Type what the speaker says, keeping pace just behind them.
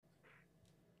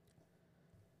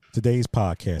Today's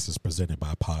podcast is presented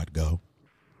by Podgo.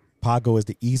 Podgo is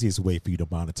the easiest way for you to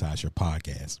monetize your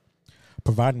podcast,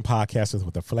 providing podcasters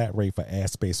with a flat rate for ad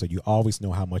space so you always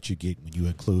know how much you get when you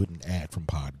include an ad from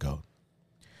Podgo.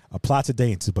 Apply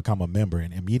today to become a member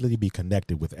and immediately be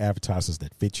connected with advertisers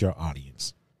that fit your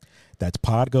audience. That's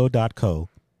podgo.co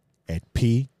at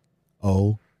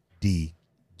podgo.co.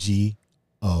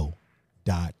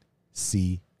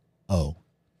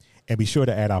 And be sure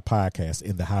to add our podcast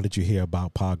in the How Did You Hear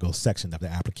About Podgo section of the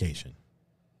application.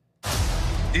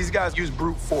 These guys use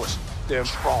brute force. They're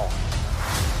strong.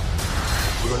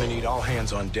 We're gonna need all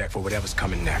hands on deck for whatever's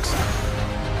coming next.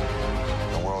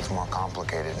 The world's more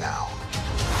complicated now.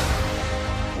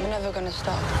 We're never gonna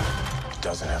stop. It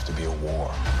doesn't have to be a war.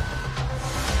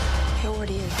 It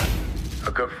already is.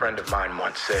 A good friend of mine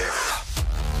once said,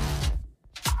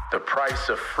 "The price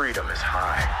of freedom is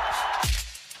high.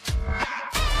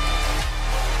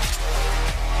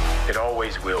 It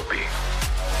always will be.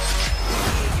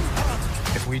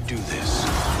 If we do this,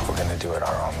 We're gonna do it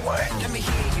our own way. Let me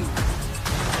hear you.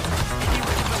 If you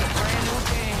ready for the brand new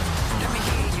thing, let me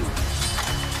hear you.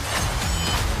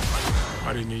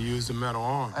 why didn't you use the metal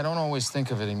arm?" I don't always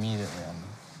think of it immediately. I'm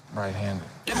right-handed.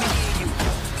 Let me hear you.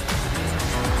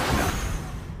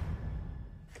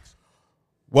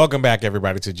 Welcome back,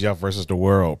 everybody, to Jeff versus the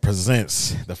World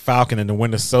presents The Falcon and the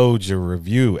Winter Soldier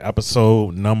review,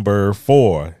 episode number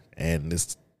 4. And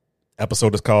this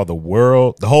episode is called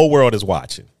The Whole World is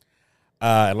Watching.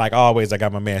 And like always, I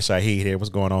got my man Shahid here. What's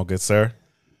going on, good sir?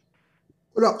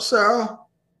 What up, Sarah?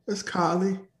 It's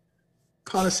Conley.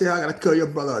 Conley say I gotta kill your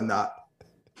brother or not.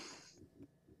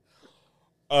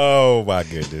 Oh my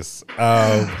goodness.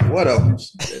 What up?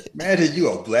 Imagine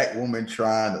you a black woman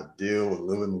trying to deal with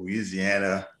living in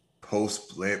Louisiana,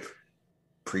 post-blip,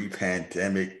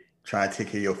 pre-pandemic, trying to take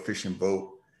care of your fishing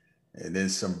boat, and then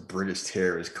some British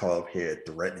terrorists call up here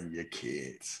threatening your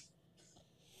kids.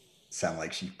 Sound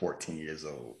like she's 14 years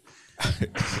old.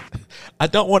 I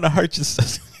don't want to hurt you.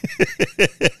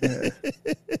 Yeah.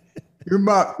 You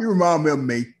remind me of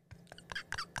me.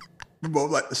 We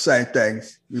both like the same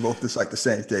things. We both dislike the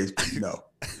same things, but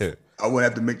I wouldn't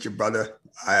have to meet your brother.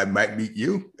 I might meet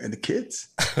you and the kids.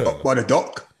 Or the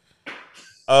dog.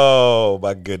 Oh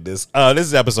my goodness. This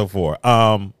is episode 4.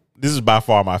 This is by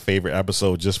far my favorite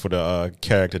episode just for the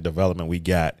character development we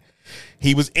got.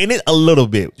 He was in it a little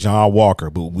bit, John Walker,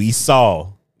 but we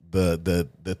saw the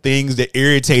things that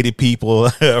irritated people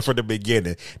from the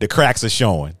beginning. The cracks are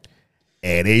showing.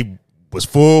 And it was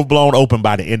full blown open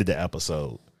by the end of the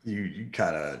episode. You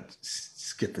kind of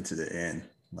skip it to the end.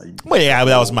 Well, yeah,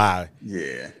 that was my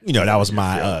that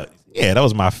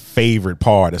was my favorite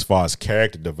part as far as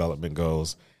character development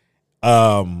goes.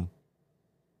 And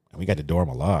we got the Dora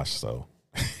Milaje, so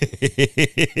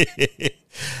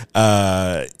those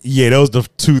are the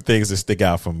two things that stick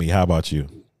out for me. How about you?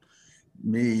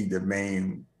 Me, the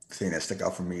main thing that stuck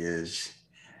out for me is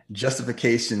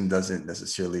justification doesn't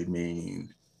necessarily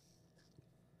mean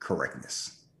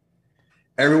correctness.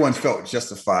 Everyone felt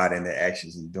justified in their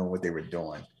actions and doing what they were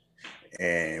doing.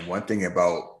 And one thing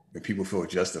about when people feel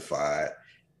justified,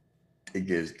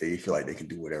 they feel like they can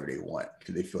do whatever they want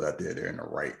because they feel that they're in the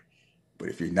right. But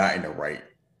if you're not in the right,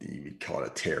 then you be called a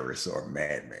terrorist or a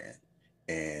madman.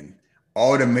 And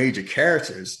all the major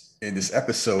characters in this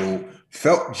episode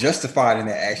felt justified in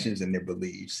their actions and their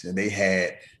beliefs. And they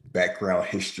had background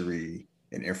history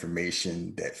and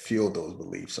information that fueled those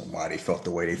beliefs on why they felt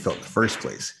the way they felt in the first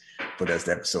place. But as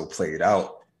the episode played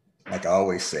out, like I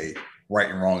always say,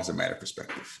 right and wrong is a matter of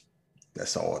perspective.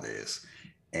 That's all it is.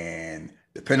 And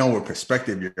depending on what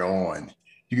perspective you're on,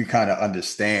 you can kind of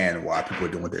understand why people are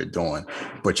doing what they're doing,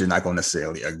 but you're not going to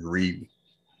necessarily agree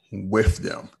with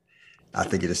them. I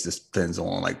think it just depends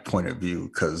on like point of view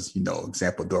because,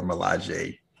 example, Dora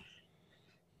Milaje.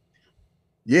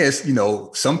 Yes,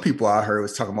 some people I heard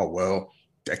was talking about, well,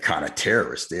 they're kind of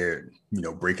terrorists. They're,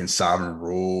 breaking sovereign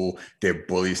rule. They're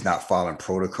bullies not following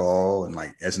protocol. And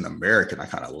like, as an American, I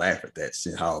kind of laugh at that,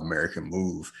 seeing how America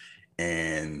move.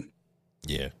 And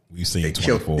yeah, we've seen they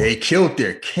killed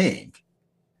their king.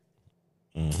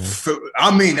 Mm-hmm.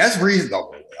 I mean, that's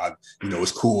reasonable.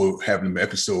 It's cool having an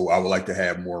episode. I would like to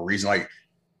have more reason. Like,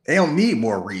 they don't need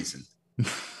more reason.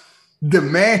 The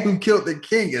man who killed the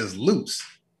king is loose.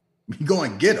 You go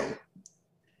and get him.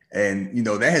 And,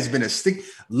 that has been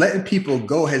letting people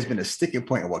go has been a sticking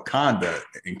point in Wakanda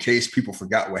in case people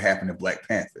forgot what happened to Black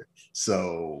Panther.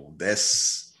 So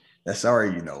that's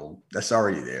already, that's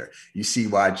already there. You see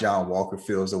why John Walker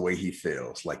feels the way he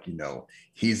feels. Like,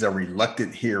 he's a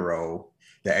reluctant hero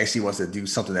that actually wants to do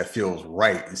something that feels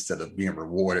right instead of being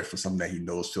rewarded for something that he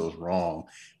knows feels wrong.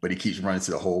 But he keeps running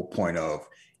to the whole point of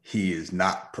he is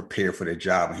not prepared for the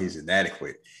job and he's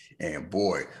inadequate. And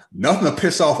boy, nothing to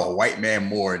piss off a white man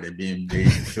more than being made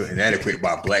to feel inadequate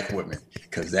by black women,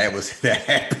 because that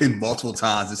happened multiple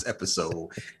times this episode,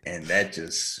 and that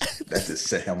just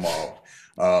set him off.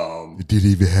 You didn't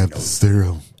even have the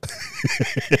serum.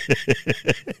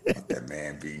 Let that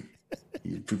man be.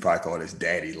 You probably call his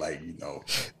daddy, like,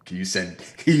 can you send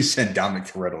Dominic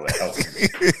Toretto to help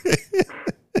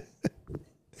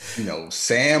me?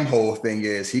 Sam whole thing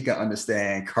is he can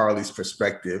understand Carly's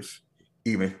perspective.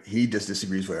 Even he just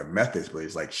disagrees with her methods, but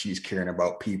it's like she's caring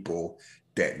about people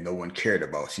that no one cared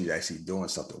about. She's actually doing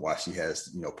something while she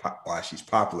has, while she's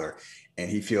popular,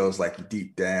 and he feels like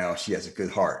deep down she has a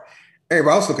good heart.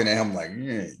 Everybody else looking at him like,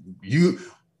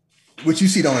 what you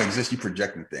see don't exist. You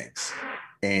projecting things,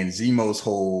 and Zemo's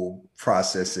whole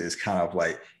process is kind of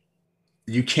like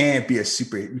you can't be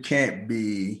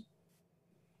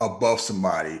above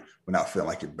somebody without feeling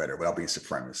like you're better, without being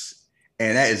supremacist.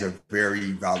 And that is a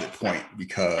very valid point,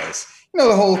 because,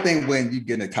 the whole thing when you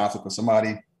get in a conflict with somebody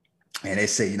and they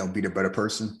say, be the better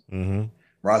person,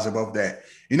 rise above that.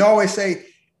 I always say,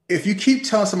 if you keep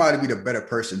telling somebody to be the better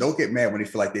person, don't get mad when they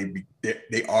feel like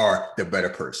they are the better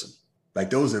person. Like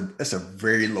that's a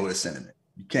very loaded sentiment.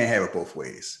 You can't have it both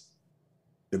ways.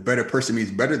 The better person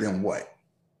means better than what?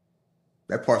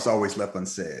 That part's always left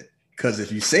unsaid. Because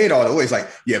if you say it all the way, it's like,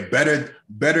 yeah,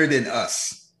 better than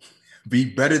us. Be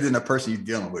better than the person you're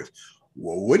dealing with.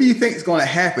 Well, what do you think is going to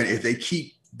happen if they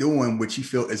keep doing what you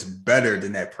feel is better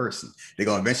than that person? They're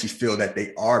going to eventually feel that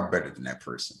they are better than that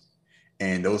person.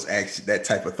 And those acts, that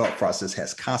type of thought process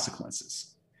has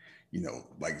consequences.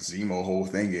 Like Zemo whole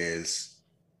thing is,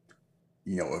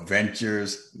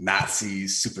 Avengers,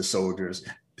 Nazis, super soldiers,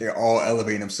 they're all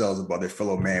elevating themselves above their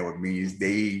fellow man, which means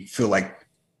they feel like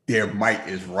their might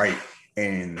is right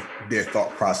and their thought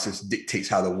process dictates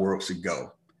how the world should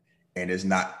go. And is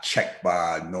not checked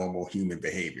by normal human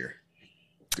behavior.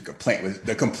 The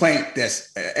complaint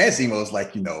that's as Zemo is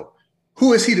like,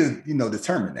 who is he to,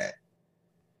 determine that?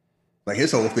 Like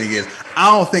his whole thing is, I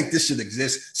don't think this should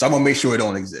exist, so I'm gonna make sure it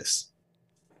don't exist.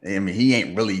 I mean, he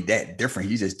ain't really that different.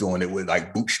 He's just doing it with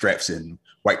like bootstraps and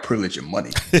white privilege and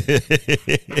money.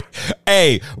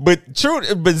 Hey, but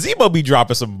Zemo be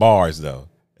dropping some bars though,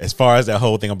 as far as that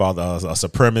whole thing about a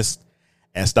supremacist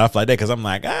and stuff like that. Because I'm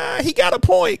like, he got a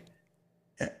point.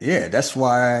 Yeah, that's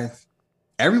why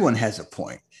everyone has a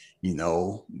point.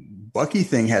 Bucky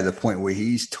thing has a point where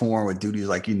he's torn with duties.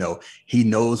 Like, he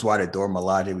knows why the Dora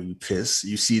Milaje would be pissed.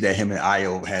 You see that him and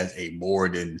Io has a more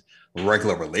than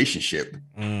regular relationship.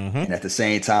 And at the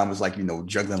same time, it's like,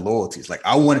 juggling loyalties. Like,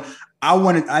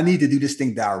 I need to do this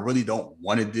thing that I really don't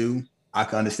want to do. I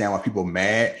can understand why people are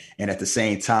mad. And at the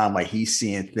same time, like, he's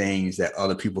seeing things that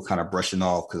other people kind of brushing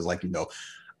off. Cause like,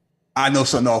 I know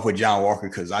something off with John Walker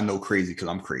because I know crazy because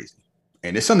I'm crazy.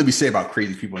 And there's something to be said about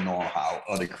crazy people knowing how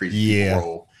other crazy people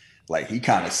roll. Like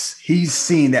he's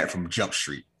seeing that from Jump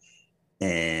Street.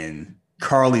 And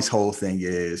Carly's whole thing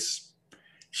is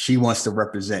she wants to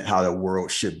represent how the world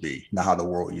should be, not how the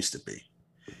world used to be.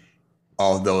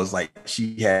 Although it's like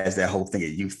she has that whole thing of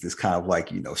youth. It's kind of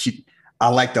like, I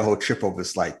like the whole trip over.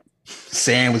 It's like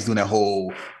Sam was doing that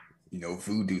whole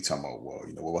voodoo talking about, well,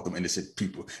 what about them innocent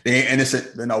people? They ain't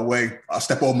innocent in no way. I'll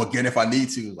step over them again if I need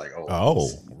to. It's like,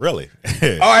 really?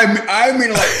 I mean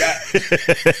like that.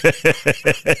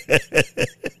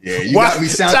 Yeah, you got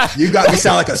me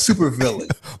sound like a super villain.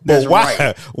 But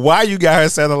why you got her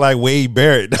sounding like Wade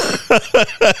Barrett?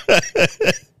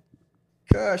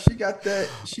 Gosh, she got that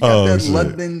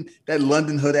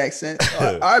London hood accent.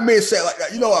 I may say it like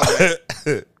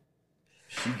that.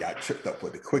 She got tripped up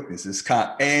with the quickness.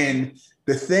 And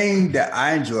the thing that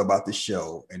I enjoy about the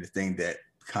show, and the thing that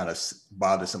kind of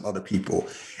bothers some other people,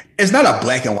 it's not a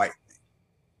black and white thing.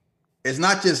 It's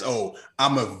not just,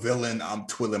 I'm a villain, I'm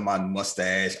twirling my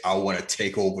mustache, I want to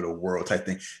take over the world type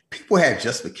thing. People have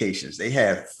justifications. They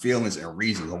have feelings and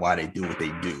reasons on why they do what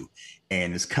they do.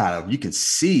 And it's kind of, you can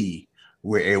see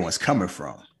where everyone's coming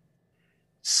from.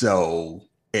 So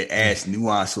it adds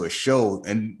nuance to a show,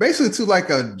 and basically to like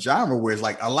a genre where it's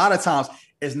like a lot of times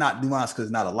it's not nuanced because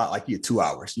it's not a lot. Like, 2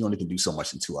 hours, you only can do so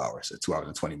much in 2 hours, or 2 hours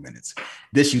and 20 minutes.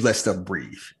 This, you let stuff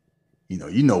breathe.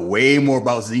 You know way more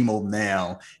about Zemo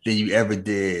now than you ever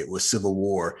did with Civil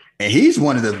War, and he's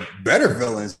one of the better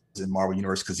villains in Marvel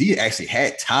Universe because he actually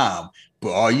had time, but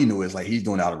all you knew is like he's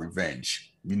doing it out of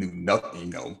revenge. You knew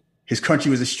nothing. His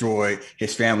country was destroyed,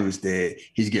 his family was dead,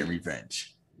 he's getting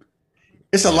revenge.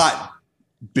 It's a lot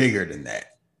bigger than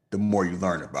that. The more you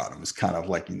learn about him, it's kind of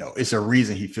like, it's a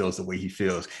reason he feels the way he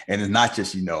feels. And it's not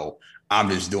just, I'm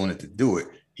just doing it to do it.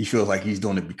 He feels like he's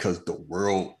doing it because the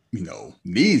world,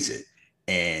 needs it.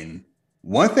 And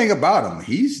one thing about him,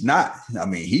 he's not. I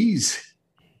mean, he's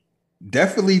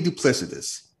definitely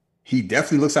duplicitous. He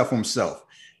definitely looks out for himself,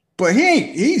 but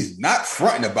he's not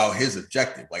fronting about his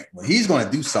objective. Like when he's going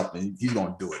to do something, he's going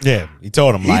to do it. Yeah, he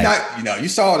told him He's like, not, you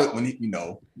saw it when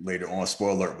later on,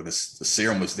 spoiler alert, when the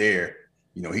serum was there,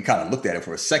 he kind of looked at it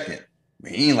for a second. I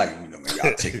mean, he ain't like, maybe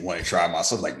I'll take one and try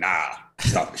myself. Like, nah,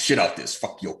 stop the shit out this.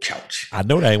 Fuck your couch. I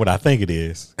know that ain't what I think it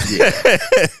is. Yeah.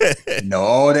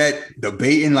 All that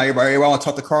debating, like everybody want to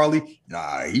talk to Carly.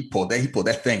 Nah, he pulled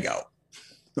that thing out.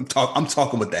 I'm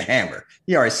talking with the hammer.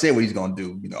 He already said what he's gonna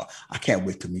do. I can't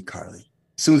wait to meet Carly.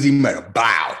 As soon as he met her,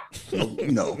 bow.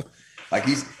 Like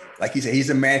he said, he's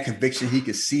a man of conviction. He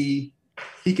can see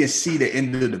the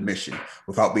end of the mission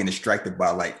without being distracted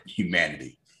by like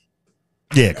humanity.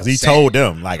 Yeah, because he told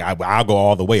them like, I'll go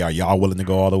all the way. Are y'all willing to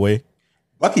go all the way?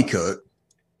 Bucky could.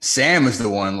 Sam is the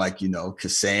one, like,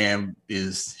 because Sam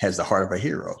has the heart of a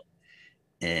hero.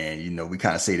 And, we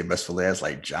kind of say the best for last,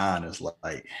 like John is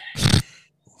like,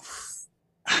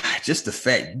 just the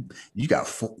fact you got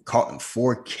caught in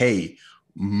 4K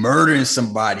murdering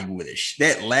somebody with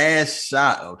that last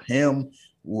shot of him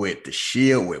with the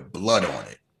shield with blood on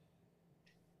it.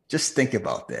 Just think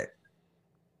about that.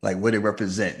 Like what it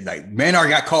represents. Like man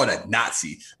already got called a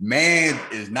Nazi. Man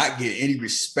is not getting any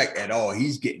respect at all.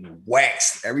 He's getting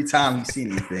waxed every time he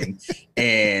sees anything.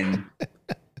 And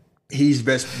he's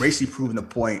basically proving the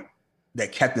point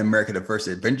that Captain America, the first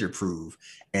Avenger, proved.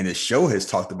 And the show has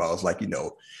talked about is like,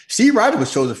 Steve Rogers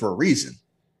was chosen for a reason.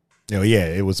 Yeah,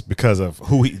 it was because of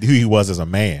who he was as a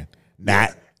man,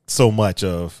 not so much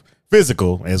of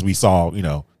physical as we saw,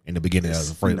 in the beginning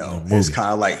of the movie. It's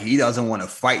kind of like he doesn't want to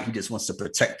fight. He just wants to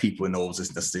protect people and knows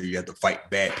it's necessary. You have to fight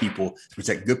bad people to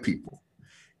protect good people.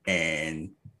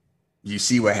 And you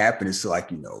see what happens. It's like,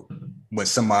 when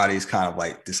somebody's kind of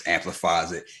like this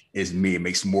amplifies it's me, it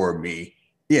makes more of me.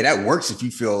 Yeah, that works if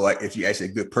you feel like if you're actually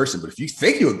a good person. But if you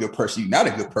think you're a good person, you're not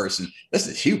a good person. That's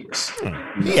the hubris.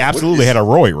 He absolutely had a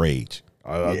roid rage,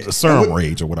 a serum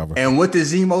rage or whatever. And what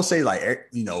does Zemo say? Like,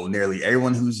 nearly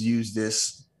everyone who's used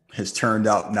this has turned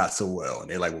out not so well.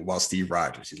 And they're like, well, about Steve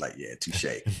Rogers? He's like, yeah,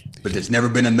 touche. But there's never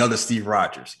been another Steve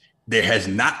Rogers. There has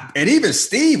not. And even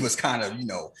Steve was kind of,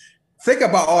 think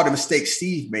about all the mistakes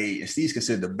Steve made, and Steve's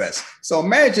considered the best. So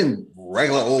imagine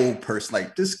regular old person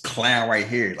like this clown right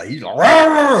here. Like he's like,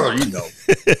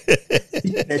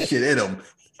 that shit in him.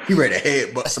 He ready to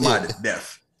headbutt somebody to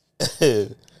death.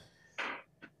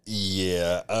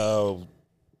 Yeah.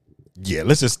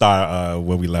 Let's just start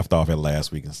where we left off at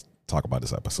last week and talk about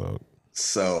this episode.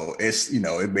 So it's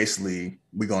it basically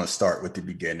we're gonna start with the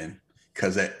beginning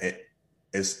because it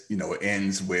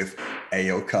ends with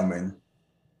Ayo coming,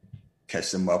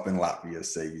 catch them up in Latvia,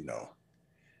 say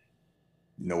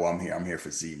I'm here for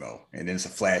Zemo, and then it's a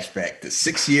flashback to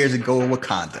 6 years ago in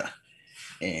Wakanda,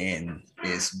 and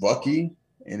it's Bucky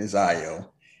and it's Ayo,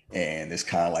 and it's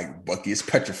kind of like Bucky is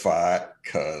petrified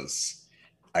because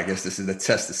I guess this is a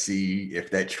test to see if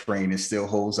that training still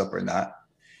holds up or not.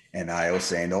 And Ayo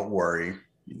saying, "Don't worry,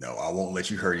 I won't let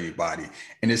you hurt anybody."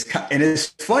 And it's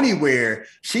funny where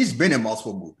she's been in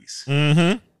multiple movies.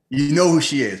 Mm-hmm. You know who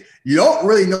she is. You don't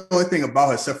really know anything about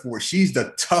her except for she's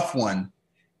the tough one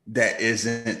that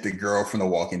isn't the girl from The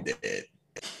Walking Dead.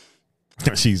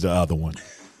 She's the other one.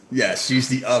 Yeah, she's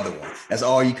the other one. That's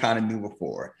all you kind of knew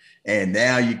before. And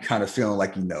now you kind of feeling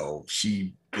like,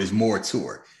 she is more to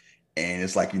her. And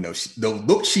it's like, the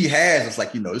look she has, it's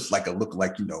like, it's like a look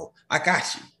like, I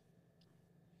got you.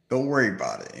 Don't worry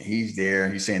about it. And he's there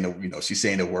and he's saying, she's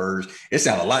saying the words. It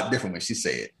sounded a lot different when she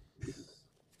said it.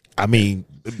 I mean,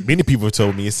 many people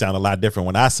told me it sounded a lot different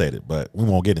when I said it, but we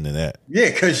won't get into that. Yeah,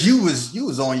 because you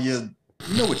was on your,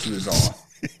 what you was on.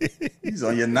 He's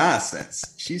on your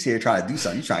nonsense. She's here trying to do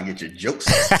something. You trying to get your jokes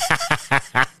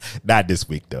out. Not this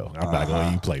week, though. I'm not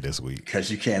going to play this week.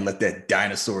 Because you can't let that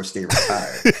dinosaur stay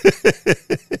retired.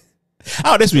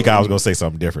 This week I was going to say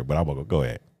something different, but I'm going to go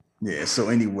ahead. Yeah, so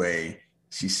anyway,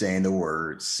 she's saying the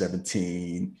words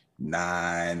 17,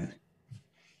 9,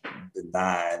 the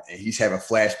 9, and he's having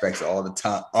flashbacks all the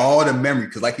time, all the memory.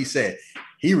 Because like he said,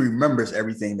 he remembers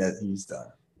everything that he's done.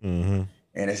 Mm-hmm.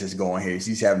 And it's just going here.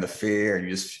 He's having the fear, and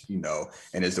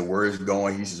and as the words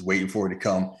going, he's just waiting for it to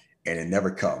come, and it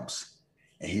never comes.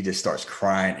 And he just starts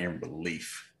crying in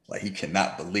relief. Like he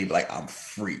cannot believe, like, I'm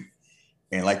free.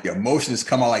 And like the emotions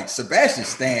come out. Like Sebastian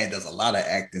Stan does a lot of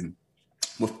acting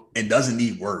and doesn't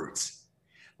need words.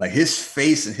 Like his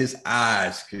face and his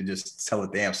eyes could just tell a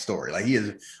damn story. Like he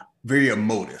is very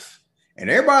emotive. And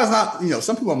everybody's not,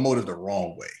 some people are emotive the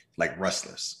wrong way, like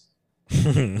wrestlers.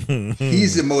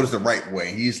 He's emotive the right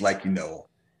way. He's like,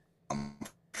 I'm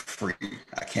free.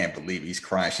 I can't believe he's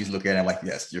crying. She's looking at him like,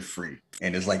 yes, you're free.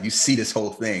 And it's like, you see this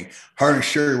whole thing, her and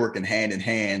Shuri working hand in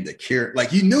hand, the cure,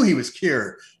 like you knew he was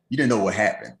cured. You didn't know what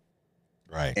happened.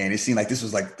 Right. And it seemed like this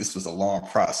was a long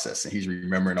process. And he's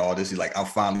remembering all this. He's like, I'm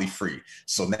finally free.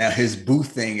 So now his boo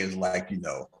thing is like, you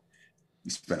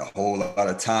spend a whole lot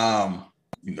of time,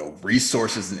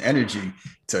 resources and energy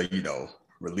to,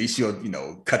 release your,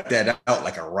 cut that out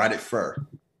like a rotted fur.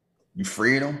 You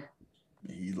freed him.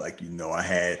 He's like, I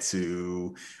had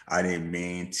to, I didn't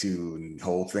mean to. And the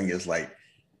whole thing is like,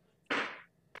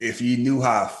 if you knew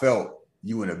how I felt,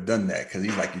 you wouldn't have done that. Cause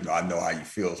he's like, I know how you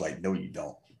feel. It's like, no, you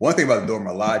don't. One thing about the Dora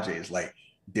Milaje is like,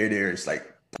 they're there, it's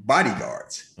like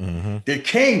bodyguards. Mm-hmm. Their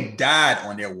king died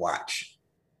on their watch.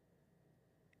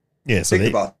 Yeah. So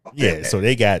so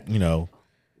they got,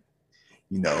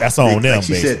 that's on them. Like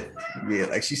she said,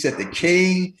 like she said, the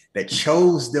king that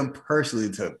chose them personally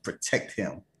to protect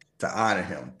him, to honor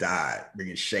him, died,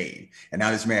 bringing shame. And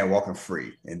now this man walking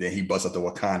free. And then he busts up to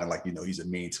Wakanda like, he's a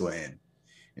mean to an end.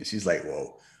 And she's like,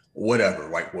 well, whatever,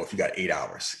 White Wolf, you got 8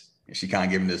 hours. And she kind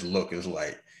of gave him this look. It was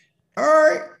like, all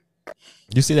right.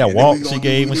 You see that walk she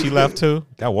gave when she left too?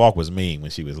 That walk was mean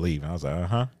when she was leaving. I was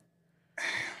like,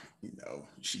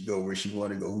 she go where she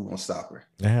want to go. Who gonna stop her?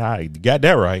 Yeah, you got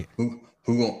that right. Who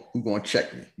gonna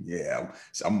check me? Yeah,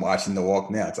 so I'm watching the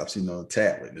walk now because I've seen it on the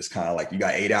tablet. And it's kind of like you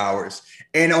got 8 hours.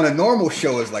 And on a normal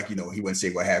show, it's like, he wouldn't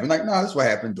say what happened. Like, no, this is what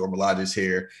happened. Dora Milaje's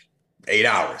here, 8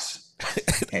 hours.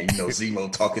 And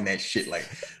Zemo talking that shit like,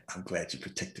 I'm glad you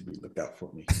protected me, looked out for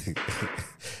me.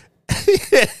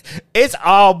 It's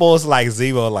almost like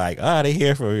Zemo, like, they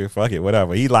here for you, fuck it,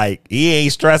 whatever. He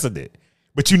ain't stressing it,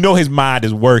 but his mind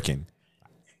is working.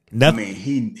 Nothing. I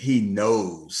mean, he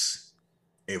knows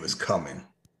it was coming,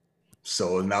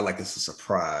 so it's not like it's a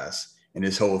surprise. And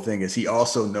this whole thing is, he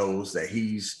also knows that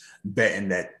he's betting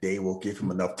that they will give him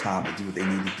enough time to do what they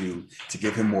need to do to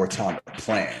give him more time to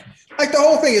plan. Like the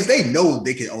whole thing is, they know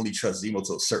they can only trust Zemo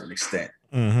to a certain extent.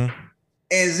 Mm-hmm.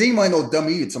 And Zemo ain't no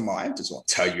dummy either. Tomorrow, I'm just gonna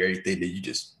tell you everything that you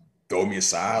just throw me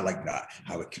aside. Like, nah,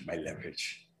 I would keep my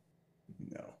leverage.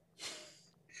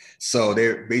 So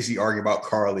they're basically arguing about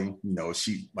Carly.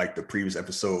 She, like the previous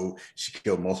episode, she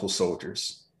killed multiple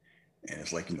soldiers. And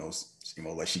it's like,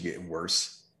 Zemo, like, she getting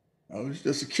worse. Oh, it's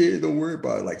just a kid, don't worry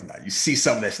about it. Like, nah, you see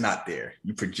something that's not there.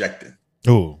 You projecting.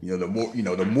 Oh.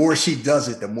 The more she does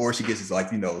it, the more she gets. It's like,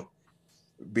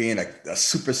 being a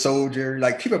super soldier.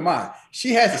 Like, keep in mind, she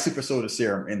has the super soldier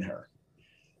serum in her.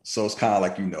 So it's kind of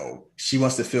like, she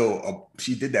wants to feel,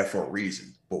 she did that for a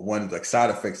reason. But one of the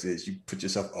side effects is you put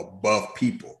yourself above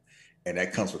people. And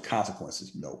that comes with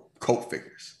consequences, cult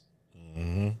figures.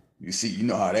 Mm-hmm. You see,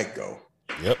 how that go.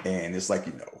 Yep. And it's like,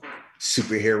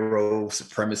 superhero,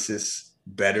 supremacists,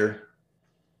 better,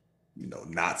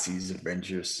 Nazis,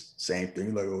 Avengers, same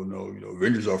thing. Like, oh no,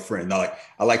 Avengers are friends. Not like,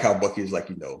 I like how Bucky is like,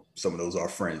 some of those are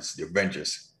friends, the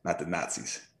Avengers, not the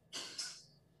Nazis.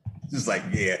 Just like,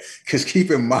 yeah, because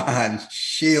keep in mind,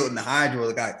 Shield and Hydra,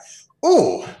 the guy,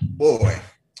 oh boy,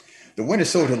 the Winter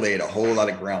Soldier laid a whole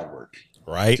lot of groundwork.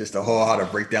 Right. Just a whole how to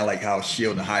break down like how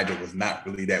Shield and Hydra was not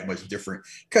really that much different.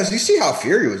 Because you see how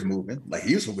Fury was moving. Like,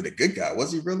 he was with a good guy.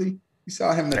 Was he really? You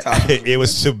saw him in the top. It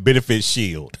was to benefit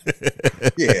Shield.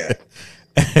 Yeah.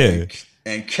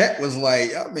 And Ket was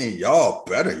like, I mean, y'all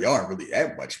better. Y'all aren't really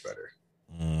that much better.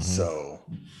 Mm-hmm.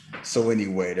 So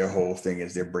anyway, their whole thing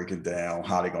is they're breaking down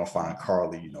how they're gonna find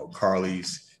Carly.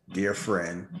 Carly's dear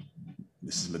friend,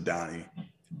 Mrs. Madani,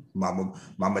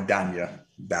 Mama Danya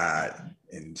died.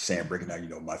 And Sam breaking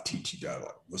down, my TT died.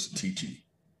 What's a TT?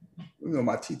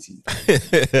 My TT.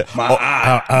 My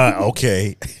eye.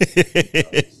 Okay.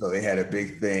 So they had a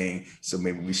big thing. So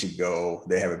maybe we should go.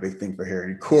 They have a big thing for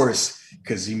Harry. Of course,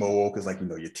 because Zemo woke is like,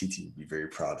 your TT would be very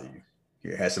proud of you.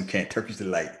 Here, have some candy. Turkish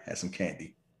Delight. Have some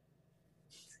candy.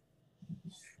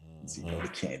 Zemo, the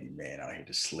candy man out here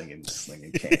just slinging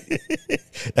candy.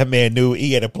 That man knew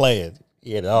he had a plan.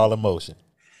 He had all emotion.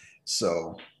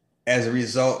 So, as a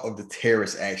result of the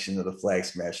terrorist action of the Flag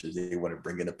Smashers, they want to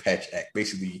bring in a Patch Act,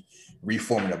 basically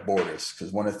reforming the borders.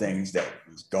 Because one of the things that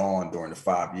was gone during the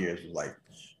 5 years was like,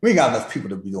 we ain't got enough people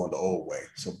to be doing the old way.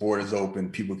 So borders open,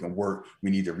 people can work.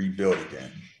 We need to rebuild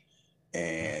again.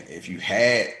 And if you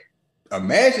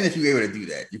imagine if you were able to do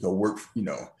that, you could work, you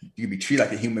could be treated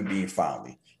like a human being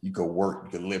finally. You could work, you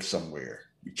could live somewhere.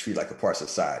 You treat like a part of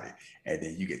society, and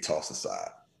then you get tossed aside.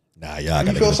 Nah, y'all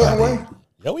gotta feel a certain way.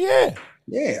 Oh yeah.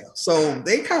 Yeah, so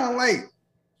they kind of like,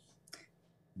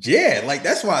 like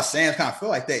that's why Sam kind of feel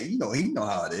like that. He know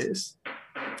how it is,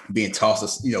 being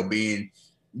tossed, getting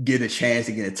a chance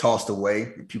to get it tossed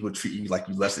away. People treat you like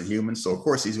you less than human. So of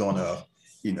course he's going to,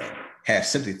 have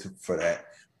sympathy for that.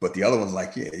 But the other one's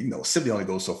like, yeah, you know, Symphony only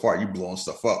goes so far. You blowing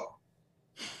stuff up.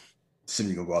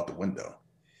 Symphony gonna go out the window.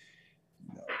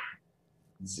 You know,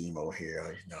 Zemo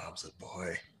here, you know, I was a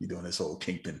boy. You doing this whole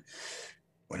Kingpin.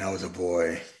 When I was a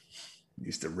boy, I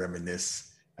used to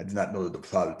reminisce. I did not know the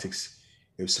politics.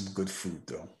 It was some good food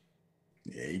though.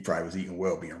 Yeah, he probably was eating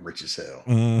well, being rich as hell.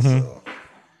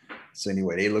 So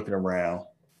anyway, they looking around,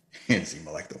 and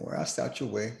Zemo like, don't worry, I'll stay out your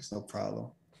way. It's no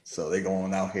problem. So they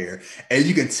going out here, and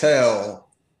you can tell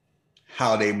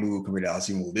how they move coming out.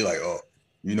 Zemo, they're like, oh,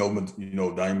 you know,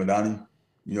 Donnie Madani,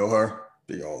 you know her.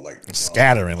 They all like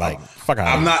scattering, like fuck out.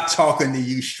 I'm not talking to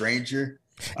you, stranger.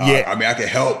 Yeah, I mean, I can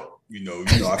help. You know,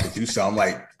 I could do something.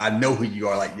 Like, I know who you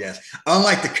are. Like, yes.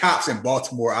 Unlike the cops in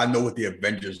Baltimore, I know what the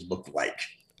Avengers look like.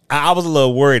 I was a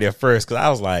little worried at first because I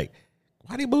was like,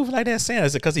 why do you move like that, Sam?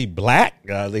 Is it because he black?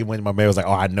 When my man was like,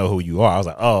 oh, I know who you are. I was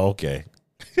like, oh, okay.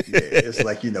 Yeah, it's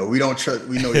like, you know, we don't trust,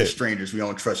 we know you're strangers. We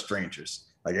don't trust strangers.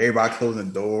 Like everybody closing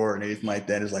the door and anything like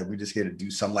that. It's like, we just here to do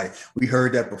something. Like we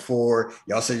heard that before.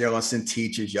 Y'all said y'all gonna send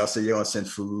teachers. Y'all said y'all gonna send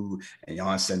food and y'all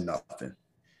gonna send nothing.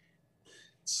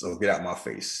 So get out my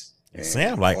face. And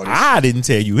Sam like, I didn't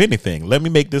tell you anything. Let me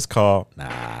make this call.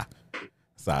 Nah,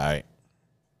 it's all right.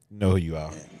 You know who you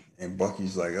are. And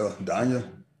Bucky's like, oh,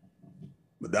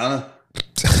 Madonna.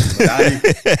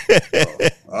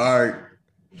 All right.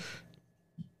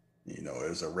 You know, it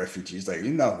was a refugee. He's like,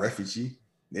 you're not a refugee.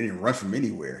 They didn't run from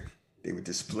anywhere. They were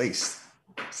displaced.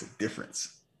 It's a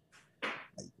difference.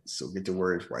 So get the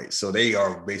words right. So they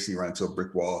are basically running to a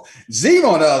brick wall.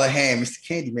 Zemo, on the other hand, Mr.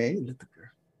 Candyman, let the girl.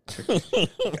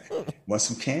 Okay. Want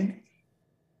some candy?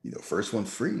 You know, first one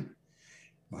free.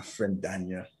 My friend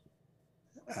Danya.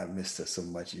 I missed her so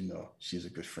much. You know, she's a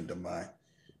good friend of mine.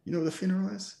 You know what the funeral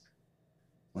is?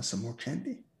 Want some more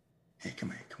candy? Hey, come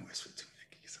whisper to me. I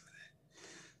can get some of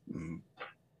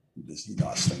that. You know,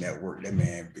 I sling that work. That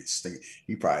man,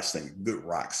 he probably slinging good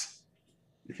rocks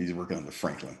if he's working under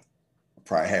Franklin. I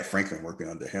probably had Franklin working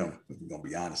under him, if we're gonna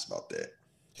be honest about that.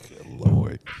 Good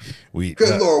Lord.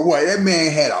 Good Lord, what? That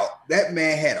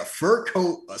man had a fur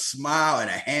coat, a smile, and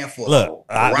a handful of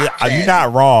rock candy. You're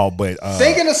not wrong, but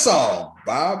singing a song.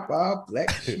 Bob,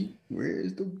 Black Sheep,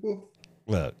 where's the wolf?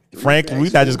 Look, Franklin,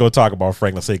 we're not just gonna talk about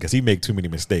Franklin say because he make too many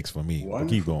mistakes for me.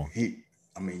 Keep going.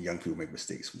 Young people make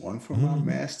mistakes. One for my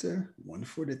master, one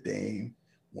for the dame,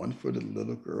 one for the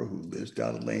little girl who lives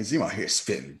down the lane. Zemo out here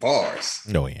spitting bars.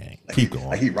 No, he ain't. Keep going.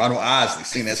 Like he Ronald Isley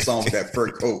singing that song with that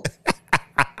fur coat.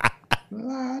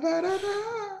 La, da, da,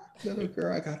 da. Little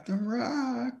girl, I got them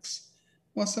rocks.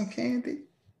 Want some candy?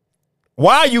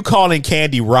 Why are you calling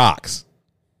candy rocks?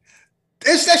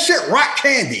 It's that shit rock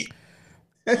candy.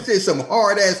 That's just some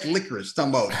hard ass licorice. Talking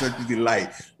about Turkey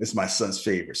Delight. It's my son's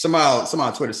favorite. Somehow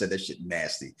on Twitter said that shit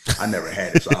nasty. I never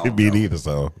had it, so I don't Me know. neither,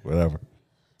 so whatever.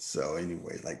 So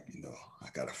anyway, like, you know, I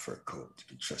got a fur coat. You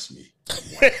can trust me.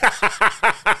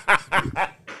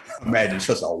 Imagine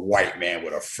trust a white man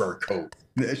with a fur coat.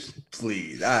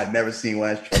 Please, I had never seen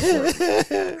one.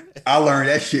 I learned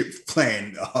that shit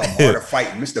playing Art of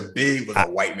Fighting. Mr. Big was a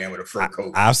white man with a fur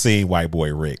coat. I've seen White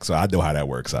Boy Rick, so I know how that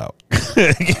works out.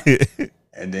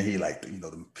 And then he like, you know,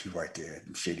 the people right there,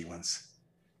 the shady ones.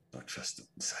 Don't trust them.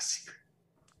 It's our secret.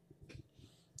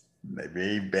 They're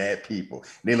very bad people.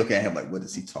 And they look at him like, what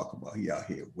is he talking about? He out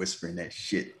here whispering that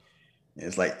shit. And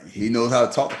it's like he knows how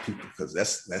to talk to people because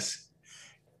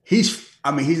he's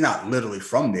not literally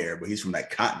from there, but he's from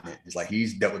that continent. It's like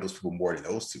he's dealt with those people more than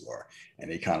those two are. And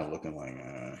they kind of looking like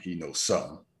he knows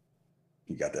something.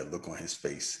 He got that look on his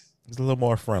face. He's a little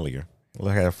more friendlier.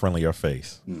 Look at a friendlier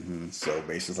face. Mm-hmm. So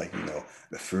basically, like, you know,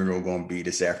 the funeral gonna be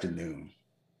this afternoon.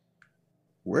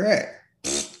 Where at?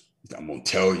 I'm gonna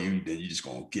tell you, then you just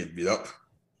gonna give it up.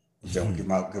 Don't give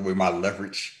away my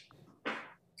leverage.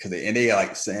 Cause they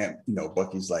like saying, you know,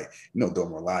 Bucky's like, you know, Dora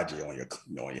Milaje on your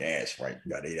ass, right?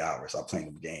 You got 8 hours. I'll play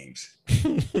them games.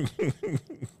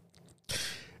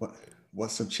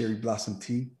 What's some cherry blossom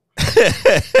tea?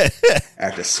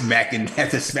 after smacking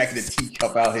the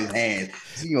teacup out his hands,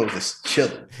 he was just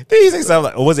chilling. Did he say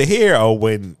something like, was it here or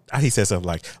when he said something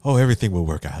like, oh, everything will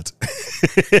work out?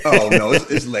 Oh no,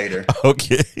 it's later.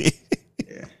 Okay.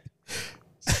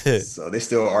 Yeah. So they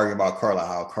still argue about Carla,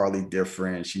 how Carly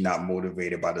different. She's not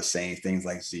motivated by the same things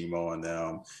like Zemo and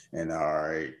them. And all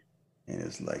right. And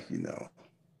it's like, you know,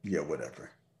 yeah, whatever.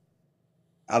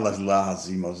 I love how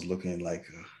Zemo's looking like,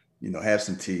 you know, have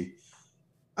some tea.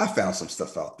 I found some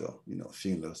stuff out though, you know,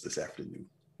 funerals this afternoon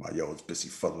while y'all was busy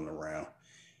fuddling around.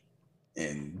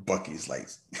 And Bucky's like,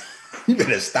 you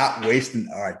better stop wasting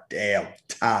our damn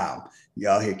time.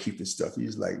 Y'all here keeping stuff.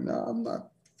 He's like, no, I'm not.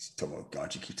 He's talking about,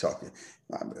 don't you keep talking.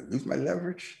 I'm gonna lose my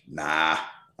leverage. Nah,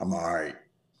 I'm all right.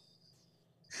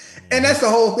 And that's the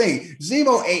whole thing.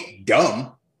 Zemo ain't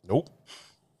dumb, Nope.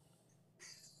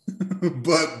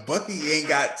 but Bucky ain't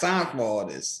got time for all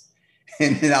this.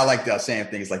 And then I like that saying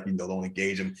things like, don't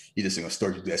engage him. He just gonna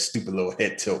start you do that stupid little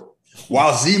head tilt.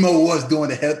 While Zemo was doing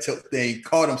the head tilt thing,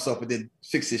 caught himself and then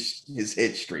fixed his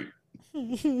head straight.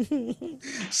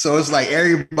 So it's like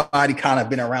everybody kind of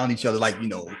been around each other, like,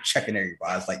 checking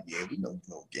everybody. It's like, yeah, we know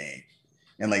no game.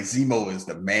 And like Zemo is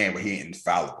the man, but he ain't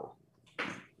infallible.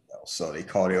 So they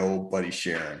call their old buddy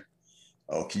Sharon.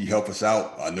 Oh, can you help us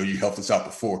out? I know you helped us out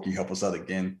before. Can you help us out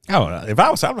again? Oh, if I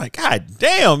was, I'm like, God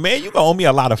damn, man, you gonna owe me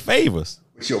a lot of favors.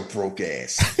 With your broke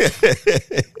ass.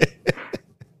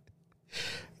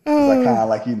 It's like kind of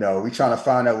like, we trying to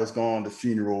find out what's going on at the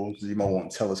funeral. Zemo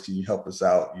won't tell us, can you help us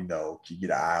out? Can you get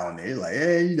an eye on it? Like,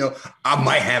 hey, I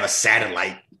might have a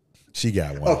satellite. She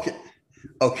got one.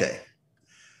 Okay.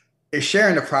 Is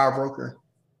Sharon the power broker?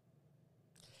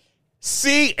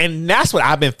 See, and that's what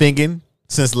I've been thinking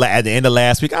since at the end of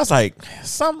last week. I was like,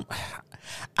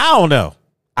 I don't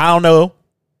know.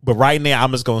 But right now,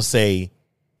 I'm just going to say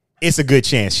it's a good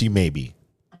chance she may be.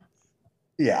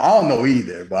 Yeah, I don't know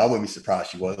either, but I wouldn't be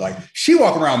surprised she was. Like, she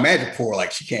walk around Madripoor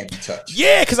like she can't be touched.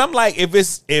 Yeah, because I'm like, if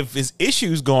it's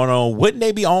issues going on, wouldn't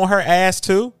they be on her ass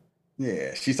too?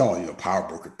 Yeah, she's talking, power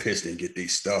broker pissed and get their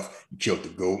stuff. You killed the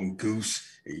golden goose,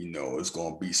 and it's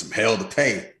gonna be some hell to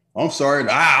pay. I'm sorry,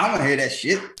 I don't hear that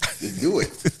shit. Just do it.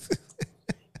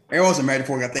 Everyone's in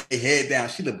Madripoor got their head down.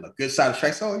 She lived on a good side of the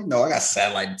tracks. Oh, I got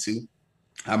satellite too.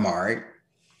 I'm all right.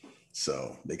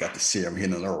 So they got the serum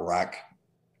hitting a little rock.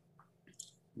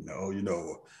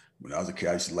 When I was a kid,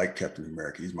 I used to like Captain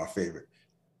America. He's my favorite.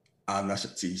 I'm not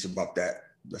sure to teach about that.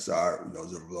 That's our,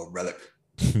 it's a little relic.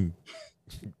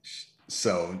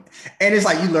 So, and it's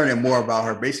like you learning more about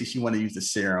her. Basically, she wanted to use the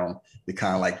serum to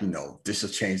kind of like, this will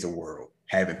change the world.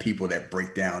 Having people that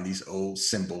break down these old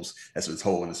symbols, that's what's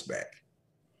holding us back.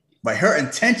 But her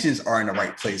intentions are in the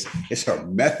right place. It's her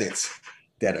methods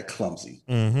that are clumsy.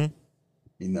 Mm-hmm.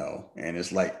 And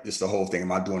it's like, it's the whole thing.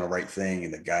 Am I doing the right thing?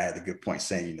 And the guy had a good point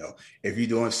saying, if you're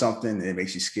doing something and it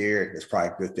makes you scared, that's probably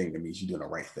a good thing. That means you're doing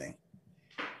the right thing.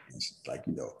 And it's like,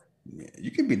 you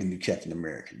can be the new Captain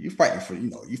America. You fighting for,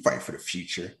 you fighting for the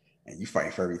future and you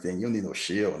fighting for everything. You don't need no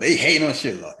shield. They hate on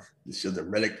shield. The shield's a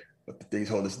relic, but the things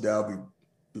hold us down.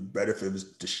 Be better if it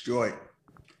was destroyed.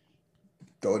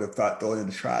 Throw it in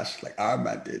the trash like Iron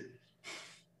Man did.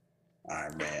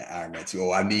 Iron Man 2.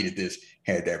 Oh, I needed this.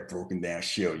 Had that broken down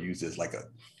shield used as like a.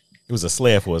 It was a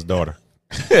slave for his daughter.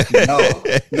 No.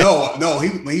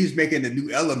 When he was making the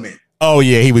new element. Oh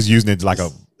yeah, he was using it like a.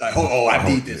 Like, I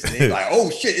need this. And he's like, oh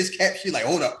shit, it's Cap. She like,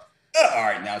 hold up. All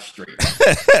right, now straight.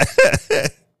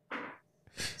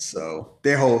 So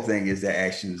their whole thing is their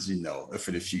actions,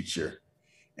 for the future,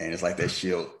 and it's like that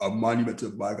shield, a monument to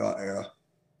the bygone era.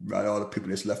 Right, all the people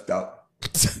that's left out.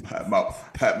 Had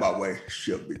my way.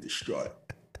 She'll be destroyed.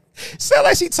 Sound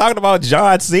like she talking about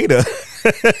John Cena.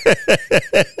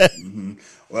 Mm-hmm.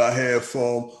 Well, I have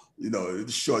from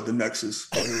destroyed the Nexus.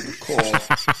 I heard the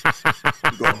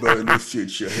call. We're gonna build a new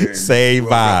future here. Same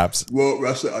vibes. World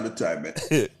Wrestling Entertainment.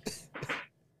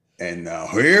 And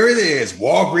here it is,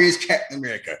 Walgreens Captain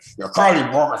America. Carly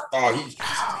Walker thought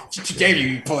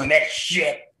he pulling that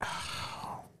shit.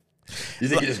 You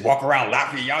think you just walk around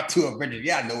laughing? Y'all two Avengers.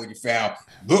 Yeah, I know what you found.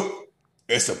 Look,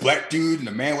 it's a black dude and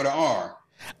a man with an arm.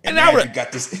 And now you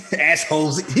got this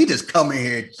assholes. He just come in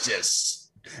here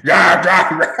just.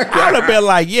 I would have been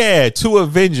like, yeah, two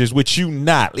Avengers with you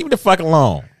not. Leave me the fuck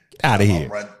alone. Get out of here.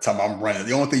 I'm running.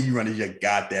 The only thing you running is your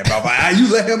goddamn mouth.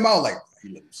 You let him out like he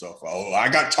let himself out. Oh, I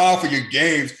got time for your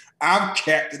games. I'm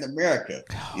Captain America.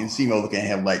 You see me looking at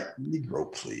him like,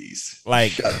 Negro, please.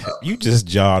 Like, you just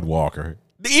John Walker.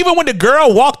 Even when the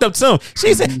girl walked up to him,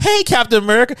 she said, hey, Captain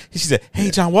America. She said,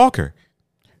 hey, John Walker.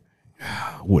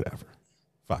 Whatever.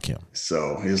 Fuck him.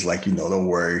 So he was like, don't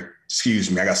worry.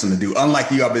 Excuse me. I got something to do.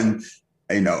 Unlike you, I've been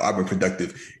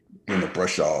productive. Getting the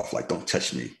brush off. Like, don't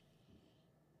touch me.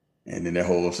 And then that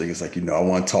whole thing is like, I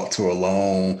want to talk to her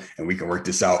alone and we can work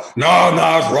this out. No,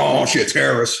 it's wrong. She a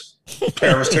terrorist.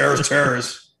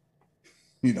 Terrorist.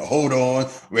 Hold on.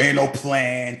 We ain't no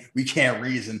plan. We can't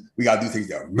reason. We got to do things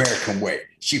the American way.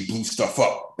 She blew stuff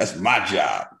up. That's my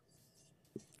job.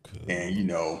 Cool.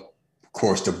 And, of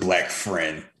course, the black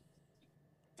friend.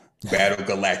 Battle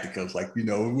Galactica's like, you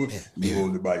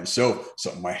hold it by yourself.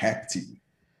 Something might happen to you.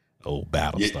 Oh,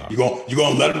 Battlestar. You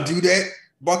gonna let him do that,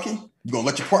 Bucky? You gonna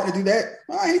let your partner do that?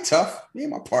 He tough. He ain't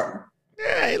my partner.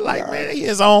 Yeah, he like, man, he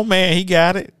his own man. He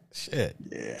got it. Shit.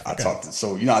 Yeah, I talked to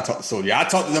Soldier. I talked to Soldier. I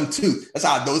talked to them too. That's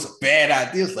how I know it's bad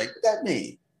ideas. Like, what that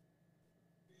mean?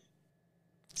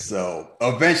 So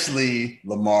eventually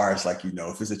Lamar is like,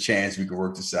 if there's a chance we can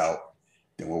work this out,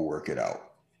 then we'll work it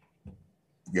out.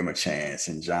 Give him a chance.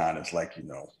 And John is like,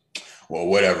 well,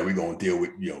 whatever, we're gonna deal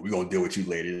with you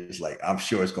later. It's like, I'm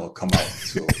sure it's gonna come out.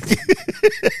 So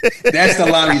that's the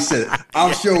line he said.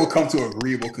 I'm sure we'll come to an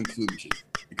agreeable conclusion.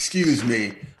 Excuse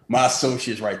me, my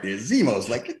associate's right there. Zemo's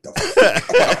like, get the fuck out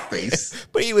of my face.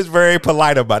 But he was very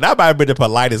polite about it. That might have been the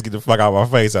politest get the fuck out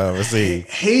of my face I've ever seen.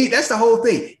 That's the whole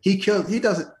thing. He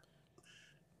doesn't,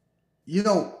 you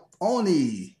don't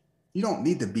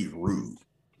need to be rude.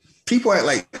 People act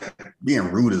like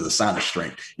being rude is a sign of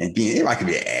strength, and everybody can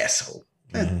be an asshole.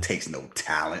 That takes no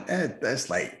talent. That's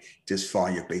like just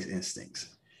following your base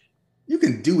instincts. You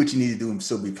can do what you need to do and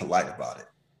still be polite about it.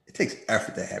 It takes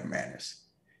effort to have manners.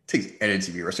 It takes energy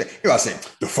to be respected. I said,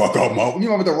 the fuck up, Mo. You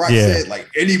know what The Rock said? Like,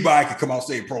 anybody can come out and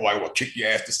say, bro, I will kick your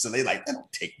ass. They like, that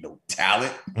don't take no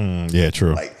talent. Yeah,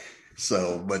 true. Like,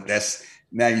 so, but that's,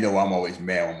 now you know why I'm always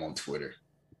mad when I'm on Twitter.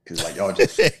 Because like, y'all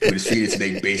just put his feet into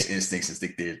their base instincts and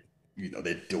think they're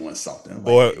doing something.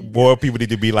 Like, more people need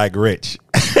to be like Rich.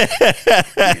 Rich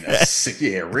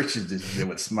is just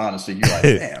with smile and shit. You're like,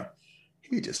 damn,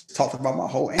 he just talked about my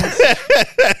whole answer.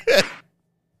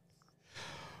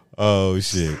 Oh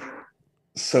shit.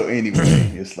 So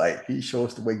anyway, it's like he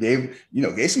shows the way, gave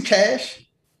some cash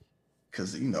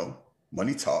because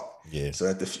money talk. Yeah.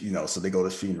 So so they go to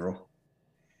the funeral,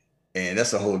 and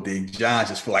that's the whole thing. John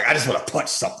just feel like, I just want to punch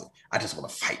something. I just want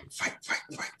to fight.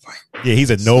 Yeah, he's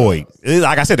annoyed.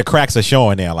 Like I said, the cracks are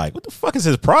showing now. Like, what the fuck is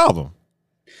his problem?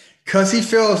 Because he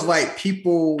feels like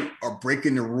people are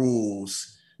breaking the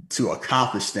rules to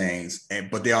accomplish things,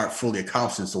 but they aren't fully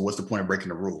accomplishing. So what's the point of breaking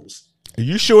the rules? Are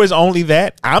you sure it's only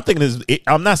that? I'm thinking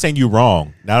I'm not saying you're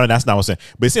wrong. No, that's not what I'm saying.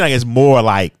 But it seems like it's more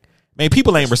like, man,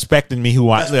 people ain't respecting me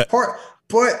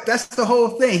But that's the whole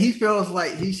thing. He feels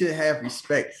like he should have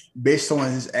respect based on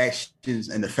his actions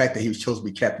and the fact that he was chosen to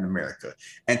be Captain America.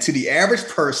 And to the average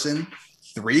person,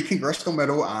 3 Congressional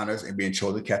Medal of Honors and being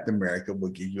chosen Captain America will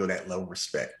give you that level of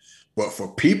respect. But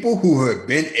for people who have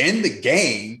been in the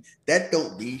game, that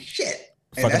don't mean shit.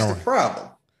 And that's the problem.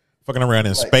 Fucking around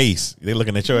in space. They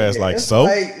looking at your ass like, so?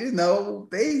 Like,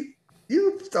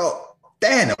 you thought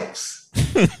Thanos.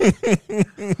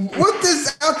 What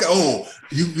does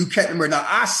you Captain America? Now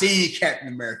I seen Captain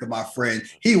America, my friend.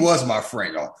 He was my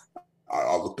friend.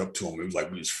 I looked up to him. It was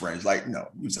like we was friends. Like, no,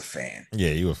 he was a fan.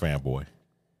 Yeah, you a fanboy.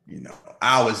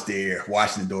 I was there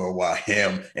watching the door while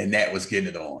him and Nat was getting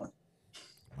it on.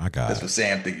 My God. That's what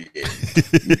Sam thinking. Yeah.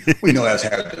 We know that was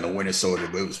happening in the Winter Soldier,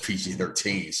 but it was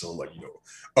PG-13. So like,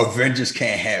 Avengers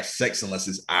can't have sex unless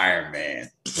it's Iron Man.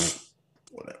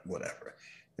 Whatever.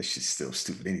 That shit's still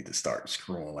stupid. They need to start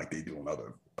screwing like they do on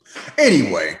other.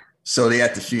 Anyway, so they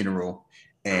at the funeral,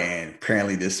 and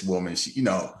apparently this woman,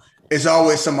 it's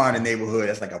always somebody in the neighborhood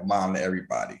that's like a mom to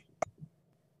everybody.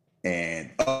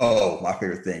 And my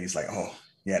favorite thing is like,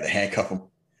 you had to handcuff him.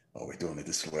 Oh, we're doing it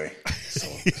this way. So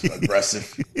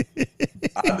aggressive.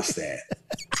 I understand.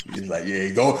 He's like, yeah,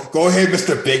 go ahead,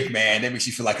 Mr. Big Man. That makes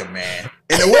you feel like a man.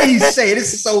 And the way he say it,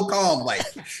 this is so calm. Like,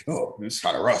 it's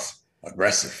kind of rough.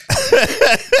 Aggressive.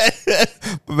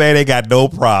 Man, they got no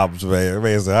problems, man.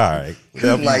 Man's all right.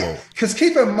 Because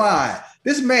keep in mind,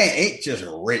 this man ain't just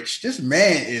rich. This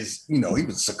man is, he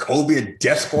was Sokovia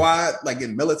Death Squad, like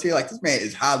in military. Like, this man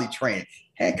is highly trained.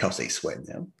 Handcuffs ain't sweating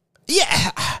him.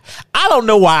 Yeah, I don't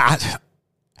know why.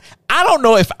 I don't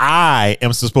know if I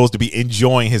am supposed to be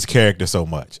enjoying his character so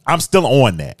much. I'm still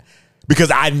on that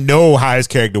because I know how his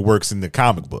character works in the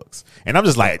comic books. And I'm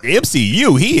just like, the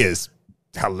MCU, he is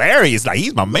hilarious. Like,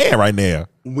 he's my man right now.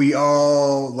 We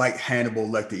all like Hannibal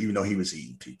Lecter, even though he was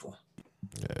eating people.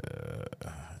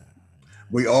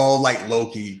 We all like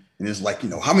Loki. And it's like,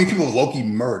 how many people Loki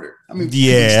murdered? I mean,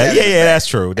 yeah, that's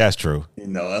true. That's true. It's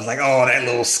like, that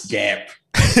little scamp.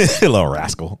 Little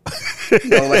rascal.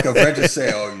 Like Avengers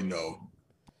say,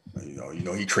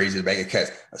 he crazy the bag of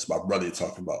cats. That's my brother you're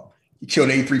talking about. He killed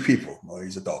 83 people.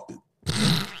 He's adopted.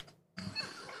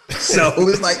 So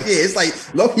it's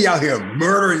like Loki out here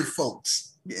murdering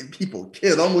folks, getting people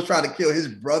killed, almost trying to kill his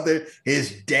brother,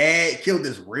 his dad, killed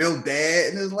his real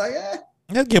dad. And it's like,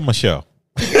 let's give him a show.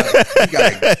 He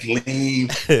got a gleam.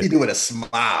 He do it a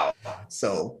smile.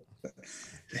 So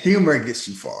humor gets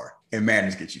you far. And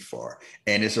manners get you far.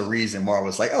 And it's a reason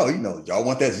Marvel's like, y'all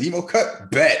want that Zemo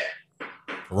cut? Bet.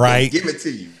 Right. Give it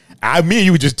to you.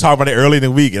 You were just talking about it early in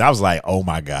the week, and I was like, oh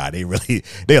my God.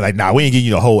 They're like, nah, we ain't giving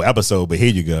you the whole episode, but here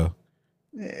you go.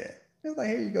 Yeah. It's like,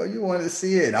 here you go. You wanted to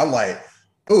see it. And I'm like,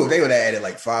 they would have added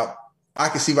like 5. I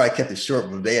can see why I kept it short,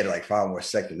 but they had like 5 more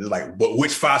seconds. It's like, but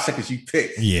which 5 seconds you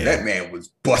picked? Yeah. That man was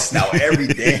busting out every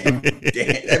damn.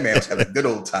 That man was having a good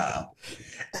old time.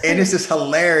 And it's just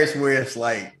hilarious where it's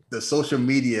like the social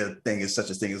media thing is such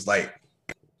a thing. It's like,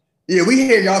 yeah, we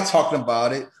hear y'all talking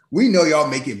about it. We know y'all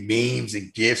making memes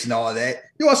and GIFs and all of that.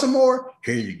 You want some more?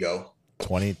 Here you go.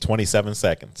 27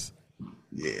 seconds.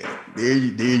 Yeah, there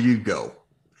you go.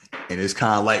 And it's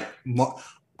kind of like,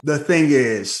 the thing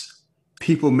is,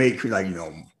 people make, like, you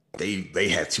know, they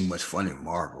have too much fun in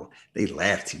Marvel. They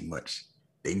laugh too much.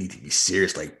 They need to be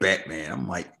serious like Batman. I'm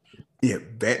like, yeah,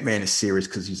 Batman is serious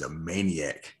because he's a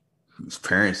maniac whose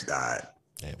parents died.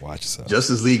 Hey, watch yourself.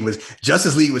 Justice League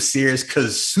was serious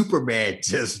because Superman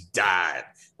just died.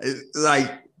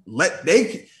 Like,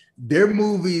 their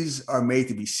movies are made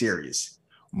to be serious.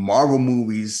 Marvel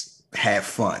movies have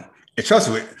fun. And trust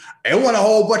me, it wasn't a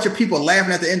whole bunch of people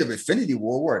laughing at the end of Infinity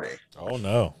War, were they? Oh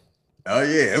no. Oh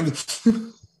yeah.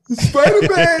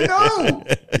 Spider-Man, no.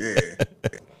 Yeah.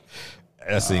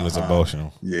 That scene was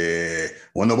emotional. Yeah.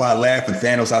 Well, nobody laughing.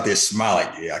 Thanos out there smiling.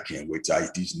 Yeah, I can't wait till I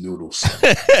eat these noodles.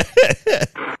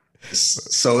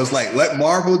 So it's like, let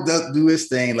Marvel do his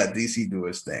thing, let DC do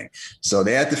his thing. So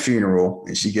they're at the funeral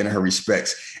and she getting her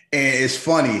respects. And it's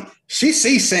funny, she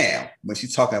sees Sam when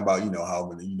she's talking about, you know,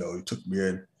 how, you know, he took me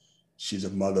in. She's a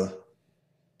mother,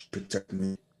 protected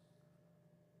me,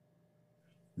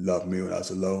 loved me when I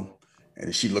was alone. And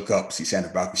then she look up, see Sam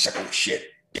about, she's like, oh shit.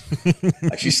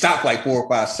 Like, she stopped like 4 or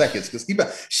 5 seconds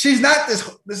because she's not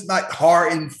this like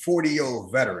hardened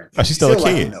 40-year-old veteran. Oh, she's still a kid.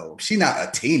 Like, you know, she's not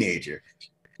a teenager.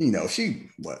 You know, she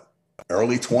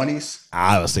early 20s?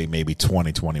 I would say maybe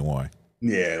 20, 21.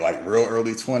 Yeah, like real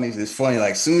early 20s. It's funny.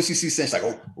 Like, as soon as she sees Sam, she's like,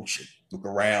 oh shit, look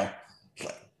around.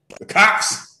 Like, the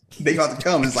cops, they got to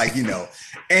come. It's like, you know,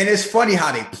 and it's funny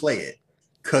how they play it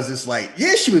because it's like,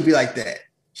 yeah, she would be like that.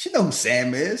 She know who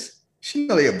Sam is. She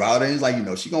know they about it. It's like, you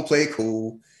know, she gonna play it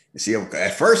cool. And see,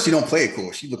 at first she don't play it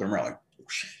cool. She looking around like, oh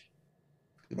shit.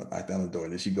 She about to knock down the door.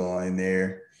 Then she go in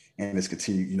there and just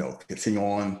continue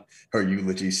on her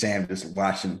eulogy. Sam just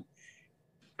watching.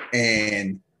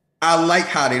 And I like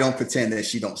how they don't pretend that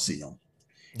she don't see him.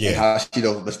 Yeah. And how she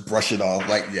don't just brush it off.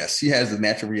 Like, yes, she has the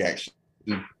natural reaction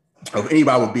of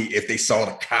anybody would be if they saw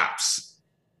the cops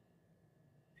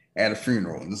at a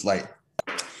funeral. And it's like,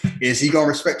 is he gonna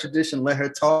respect tradition, let her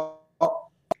talk?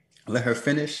 Let her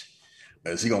finish.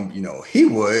 Is he gonna, you know, he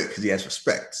would because he has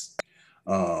respect.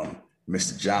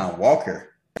 Mr. John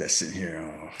Walker that's sitting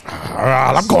here.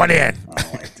 I'm going in. I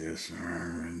don't like this.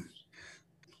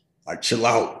 Like, chill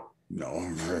out. You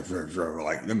know,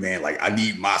 like the man, like, I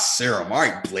need my serum. All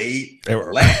right, Blade.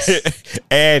 Relax.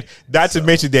 And not to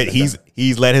mention that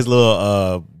he's let his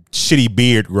little shitty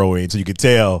beard grow in, so you can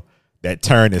tell that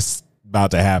turn is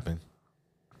about to happen.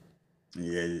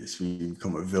 Yeah, it's when you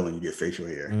become a villain, you get facial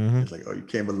hair. Mm-hmm. It's like, oh, you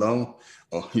came alone?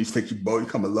 Oh, you think you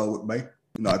come alone with me?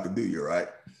 You know, I can do you, right?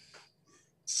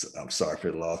 So, I'm sorry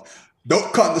for the loss.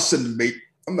 Don't condescend to me.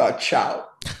 I'm not a child.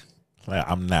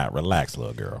 I'm not. Relax,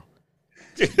 little girl.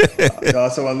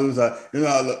 So I lose.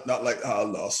 Not like how I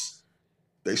lost.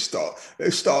 They start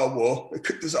war. They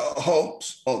kicked us out of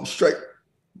homes on the straight.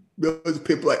 Millions of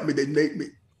people like me, they make me.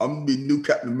 I'm gonna be new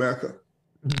Captain America.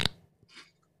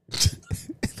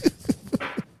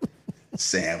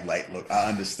 Sam, like, look, I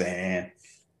understand.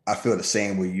 I feel the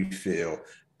same way you feel.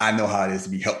 I know how it is to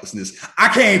be helplessness. I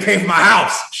can't even pay for my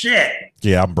house. Shit.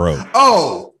 Yeah, I'm broke.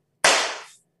 Oh.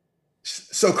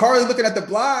 So Carly's looking at the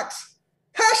blocks.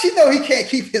 How's she know he can't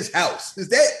keep his house? Is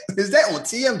that on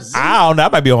TMZ? I don't know.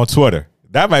 That might be on Twitter.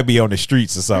 That might be on the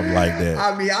streets or something like that.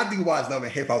 I mean, I do watch Love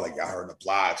and Hip Hop. Like, y'all heard the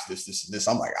blogs, this, and this.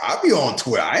 I'm like, I'll be on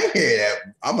Twitter. I ain't hear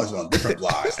that. I must be on different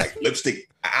blogs, like Lipstick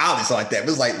Alley, something like that. But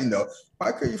it's like, you know,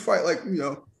 why couldn't you fight? Like, you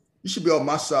know, you should be on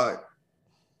my side.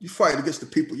 You fight against the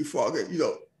people you fought against. You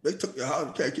know, they took your house.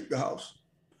 You can't keep your house.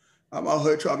 I'm out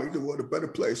here trying to make the world a better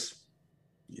place.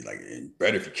 You're like,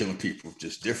 better if you're killing people,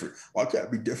 just different. Why can't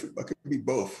it be different? Why can't it be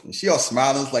both? And she all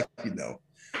smiling, like, you know,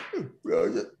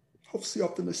 hopefully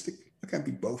optimistic. I can't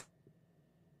be both.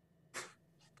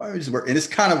 Why don't we just work? And it's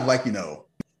kind of like, you know,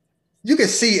 you can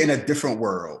see in a different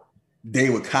world, they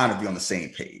would kind of be on the same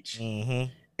page.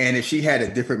 Mm-hmm. And if she had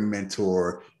a different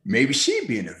mentor, maybe she'd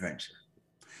be an Avenger.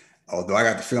 Although I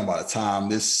got the feeling by the time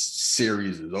this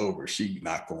series is over, she's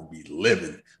not going to be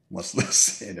living, much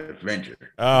less an Avenger.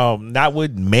 Not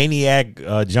with maniac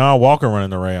John Walker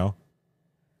running around.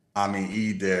 I mean,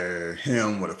 either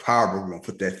him with a power broker gonna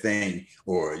put that thing,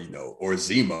 or, you know, or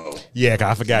Zemo. Yeah,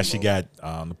 I forgot Zemo. She got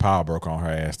the power broker on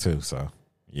her ass too. So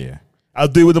yeah, I'll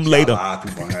deal with them later. A lot of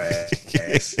people on her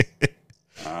ass.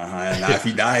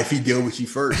 Now if he deal with you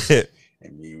first.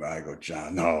 And meanwhile, I go,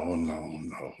 John, no,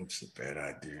 it's a bad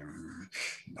idea.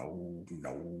 No.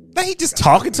 He just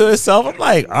talking to himself. I'm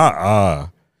like,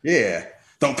 Yeah,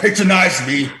 don't patronize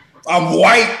me. I'm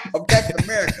white. I'm Captain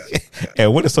America.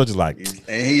 And Winter Soldier's like,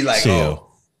 and he's like,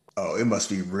 chill. oh, it must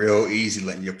be real easy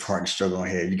letting your partner struggle in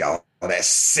here. You got all that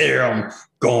serum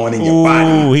going in your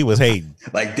body. Ooh, he was hating.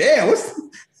 Like, damn,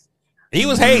 He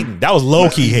was hating. That was low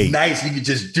key hating. nice. You could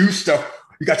just do stuff.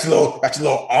 You got your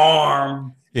little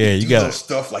arm. Yeah, you got little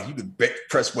stuff like you could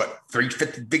press what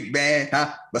 350 big man,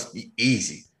 huh? Must be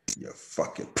easy. You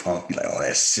fucking punk. You like all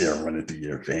that serum running through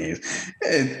your veins.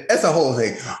 And that's the whole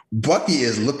thing. Bucky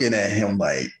is looking at him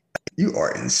like, you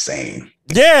are insane.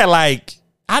 Yeah, like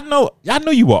I know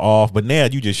you were off, but now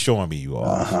you just showing me you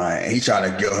off. And he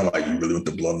tried to get him like, you really want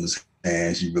the blood in his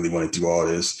hands, you really want to do all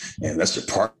this, and that's your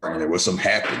partner. And there was something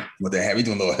happen. What they have, he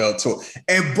doing a little hell to it.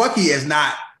 And Bucky is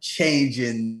not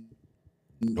changing.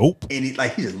 Nope. And he's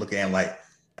just looking at him like,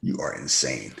 you are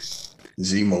insane.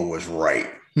 Zemo was right.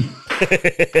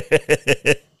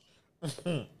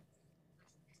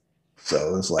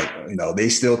 So it's like, they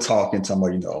still talking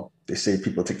about, they say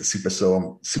people take the super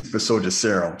soldier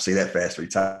serum, say that fast 3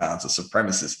 times, a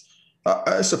supremacist.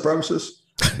 Supremacist?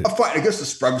 I'm fighting against the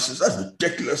supremacists. That's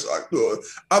ridiculous.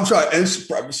 I'm trying to end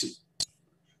supremacy.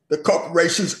 The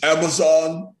corporations,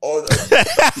 Amazon, or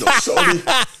Sony.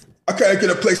 I can't get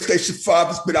a PlayStation 5.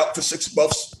 It's been out for 6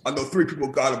 months. I know 3 people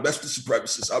got them. That's the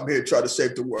supremacists. I'm here trying to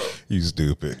save the world. You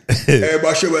stupid.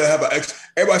 Everybody should have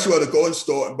everybody should want to go in the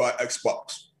store and buy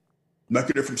Xbox.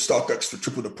 Making it from StockX for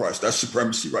triple the price. That's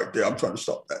supremacy right there. I'm trying to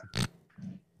stop that.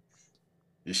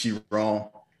 Is she wrong?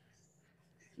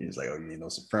 He's like, oh, you ain't no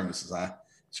supremacists, huh?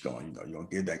 She's going, you're going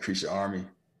to give that increase your army,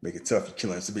 make it tough, you're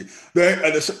killing us to be.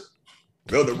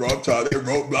 Build the wrong time, they're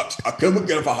roadblocks. I kill them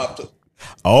again if I have to.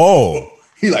 Oh.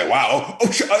 He's like, wow.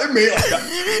 Oh, shit, I didn't mean it like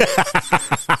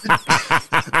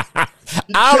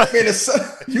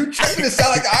that. You tricked me to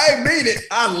sound like I ain't mean it.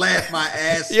 I laughed my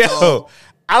ass off.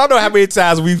 I don't know how many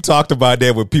times we've talked about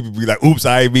that when people be like, oops,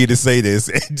 I ain't mean to say this.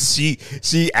 And she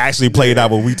actually played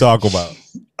out what we talk about.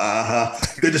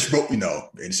 They just wrote, and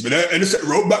it's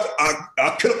wrote back.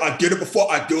 I kill him. I did it before.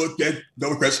 I do it again. No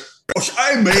regrets. Oh,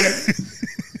 I ain't made it.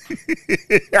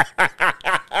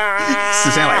 So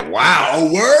saying like, wow,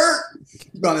 a word.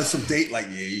 You gone on some date like,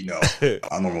 yeah,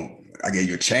 I don't know. I gave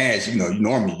you a chance.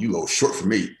 Normally you a little short for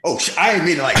me. Oh, I ain't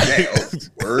mean it like that.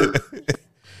 Oh, word.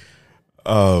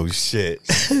 Oh shit.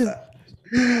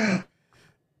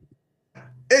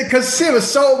 Because she was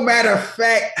so matter of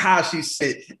fact how she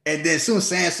said, and then as soon as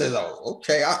Sam says, "Oh,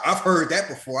 okay, I've heard that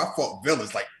before." I fought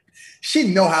villains. Like she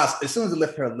know how. As soon as it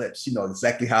left her lips, she know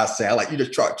exactly how to say. Like you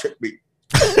just try to trick me.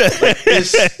 Like,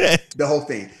 the whole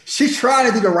thing. She's trying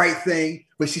to do the right thing,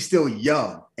 but she's still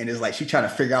young, and it's like she's trying to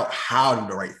figure out how to do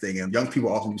the right thing. And young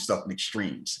people often do stuff in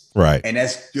extremes, right? And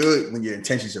that's good when your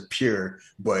intentions are pure,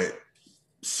 but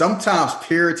sometimes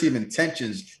purity of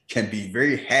intentions can be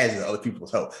very hazardous to other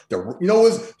people's health.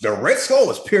 The Red Skull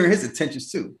was pure in his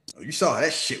intentions too. You saw how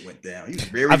that shit went down. He was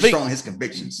very strong in his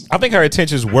convictions. I think her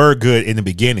intentions were good in the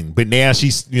beginning, but now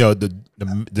she's, the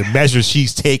measures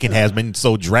she's taken has been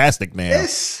so drastic now.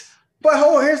 Here's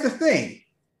the thing.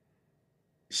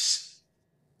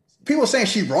 People are saying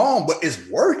she's wrong, but it's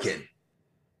working.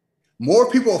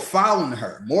 More people are following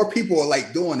her. More people are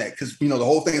like doing that because the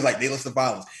whole thing is like they listen to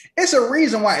violence. It's a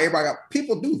reason why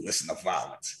people do listen to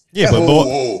violence. Yeah,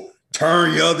 but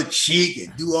turn your other cheek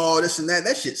and do all this and that.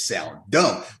 That shit sounds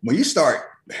dumb. When you start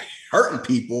hurting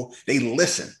people, they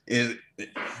listen.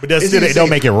 But they don't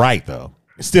make it right though.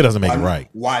 It still doesn't make it right.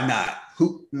 Why not?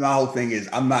 My whole thing is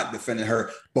I'm not defending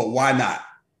her, but why not?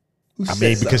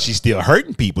 Because she's still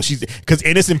hurting people. Because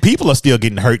innocent people are still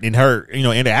getting hurt in her,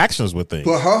 interactions with things.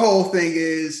 But her whole thing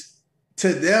is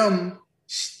to them,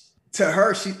 to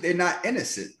her, they're not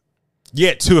innocent.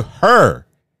 Yeah, to her.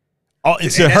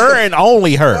 To her and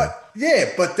only her.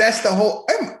 But that's the whole.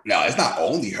 No, it's not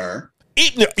only her.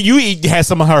 You had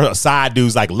some of her side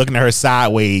dudes like looking at her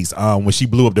sideways when she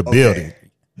blew up the building.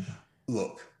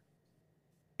 Look,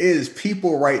 it is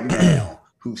people right now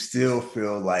who still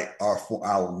feel like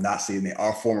I will not say that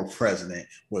our former president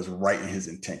was right in his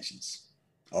intentions.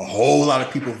 A whole lot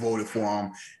of people voted for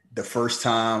him the first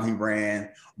time he ran.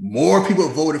 More people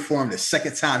voted for him the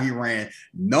second time he ran,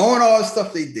 knowing all the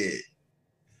stuff they did.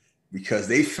 Because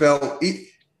they felt,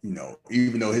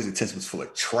 even though his intention was full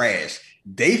of trash,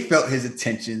 they felt his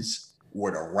intentions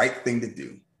were the right thing to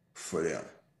do for them.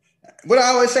 What I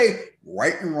always say,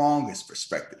 right and wrong is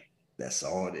perspective. That's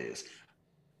all it is.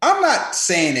 I'm not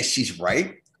saying that she's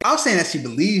right. I'm saying that she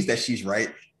believes that she's right.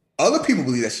 Other people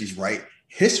believe that she's right.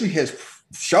 History has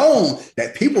shown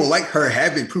that people like her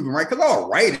have been proven right because all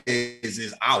right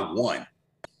is I won.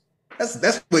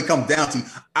 That's what it comes down to.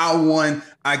 I won.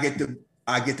 I get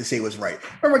to say what's right.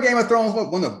 Remember Game of Thrones?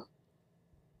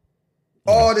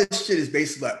 All this shit is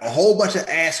basically like a whole bunch of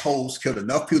assholes killed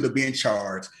enough people to be in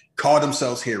charge, call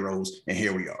themselves heroes, and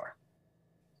here we are.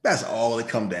 That's all it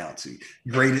come down to.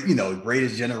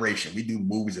 Greatest generation. We do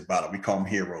movies about it. We call them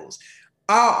heroes.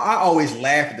 I always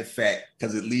laugh at the fact,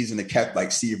 because it leads into cap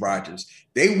like Steve Rogers.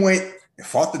 They went and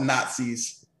fought the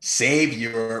Nazis, saved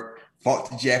Europe, fought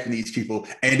the Japanese people,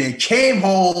 and then came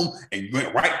home and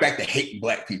went right back to hating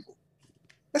black people.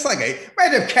 That's like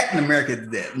imagine if Captain America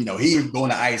did that. He was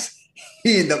going to ice.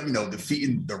 He ended up,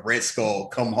 defeating the Red Skull,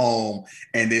 come home,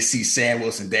 and then see Sam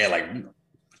Wilson there, like,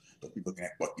 don't be looking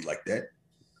at Bucky like that.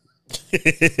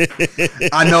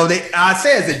 I know I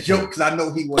say it as a joke because I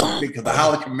know he wasn't big, because the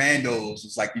Howling Commandos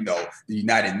was like, the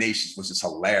United Nations, which is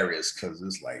hilarious because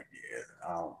it's like,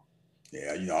 I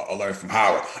learned from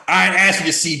Howard. I ain't asking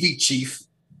your CV, Chief.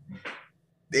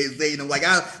 They like,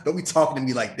 don't be talking to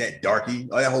me like that, darky,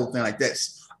 or that whole thing like that.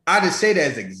 I just say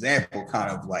that as an example, kind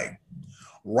of like,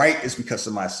 right is because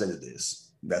somebody said it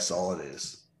is. That's all it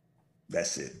is.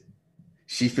 That's it.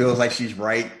 She feels like she's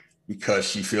right because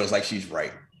she feels like she's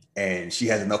right. And she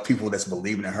has enough people that's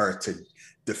believing in her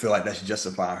to feel like that's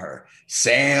justifying her.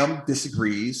 Sam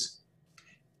disagrees,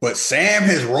 but Sam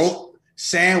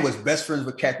was best friends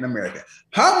with Captain America.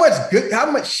 How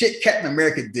much shit Captain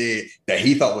America did that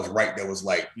he thought was right that was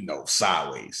like,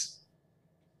 sideways?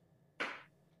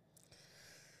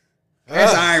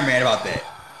 Ask Iron Man about that.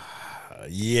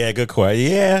 Yeah, good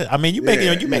question. Yeah, I mean, you're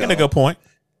making a good point.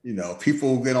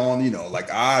 People get on, like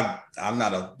I'm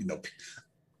not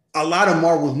a lot of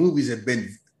Marvel movies have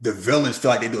been, the villains feel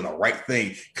like they're doing the right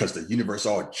thing because the universe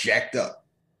all jacked up.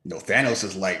 Thanos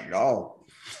is like, y'all,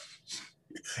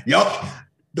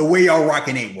 the way y'all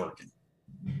rocking ain't working.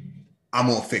 I'm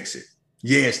gonna fix it.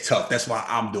 Yeah, it's tough. That's why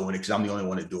I'm doing it, because I'm the only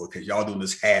one to do it, because y'all doing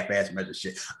this half-ass measure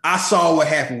shit. I saw what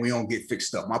happened when we don't get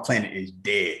fixed up. My planet is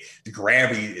dead. The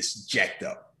gravity is jacked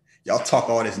up. Y'all talk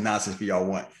all this nonsense for y'all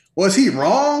want. Was he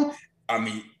wrong? I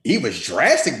mean, he was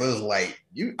drastic, but it was like,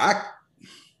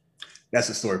 that's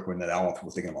a story for another. I don't want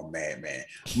people thinking I'm a madman.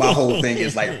 My whole thing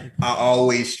is like, I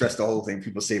always stress the whole thing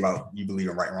people say about you believe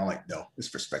in right and wrong. Like, no, it's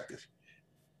perspective.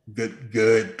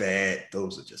 Good, bad.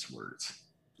 Those are just words.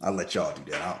 I'll let y'all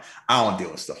do that. I don't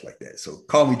deal with stuff like that. So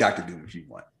call me Dr. Doom if you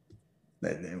want.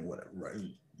 Then whatever. Right?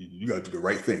 You got to do the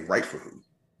right thing. Right for who?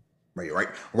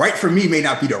 Right for me may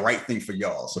not be the right thing for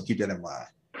y'all. So keep that in mind.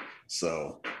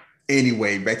 So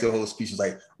anyway, back to the whole speech. Is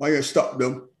like, why you stop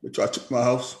them? They try to took my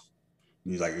house.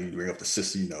 And he's like, you bring up the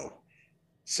sister,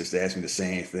 sister asked me the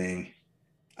same thing.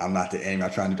 I'm not the enemy.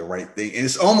 I'm trying to do the right thing. And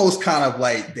it's almost kind of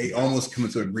like they almost come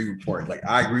into an agreement point. Like,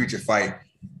 I agree with your fight.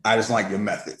 I just like your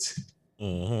methods.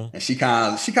 Mm-hmm. And she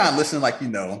kind of listened, like,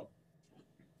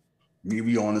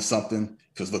 maybe on to something.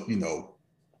 Because look,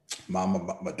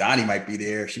 Mama Madani might be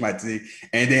there. She might see.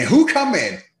 And then who come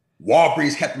in?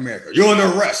 Walgreens, Captain America. You're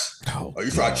under arrest. Oh,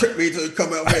 you try to trick me to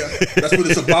come out here. That's what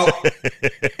it's about.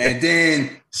 And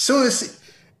then, soon as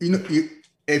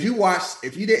if you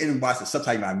didn't watch the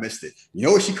subtitle, I missed it. You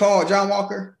know what she called John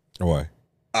Walker? What?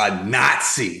 A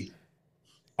Nazi.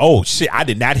 Oh shit! I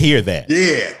did not hear that.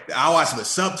 Yeah, I watched the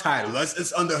subtitle.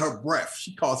 It's under her breath.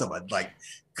 She calls him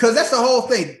because that's the whole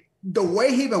thing. The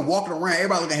way he been walking around,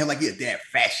 everybody looking at him like he's a damn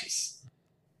fascist.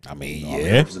 I mean,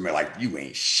 yeah. Like, you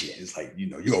ain't shit. It's like,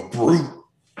 you're a brute.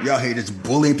 Y'all here just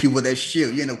bullying people with that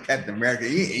shit. Captain America.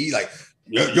 He like,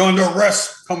 you're under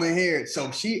arrest. Come in here.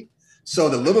 So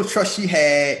the little trust she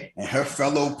had and her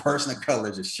fellow person of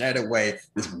color just shattered away.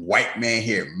 This white man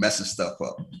here messing stuff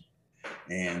up.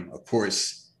 And of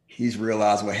course, he's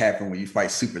realized what happened when you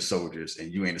fight super soldiers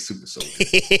and you ain't a super soldier.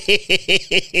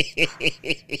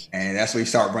 And that's where you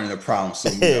start running the problem.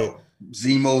 So,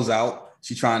 Zemo's out.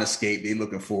 She trying to escape. They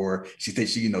looking for her. She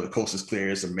thinks the coast is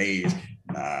clear. It's a maze.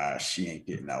 Nah, she ain't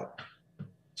getting out.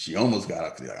 She almost got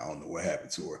out because I don't know what happened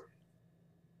to her.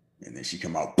 And then she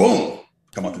come out, boom,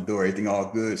 come out the door. Everything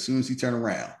all good. As soon as he turn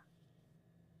around,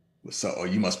 what's up? Oh,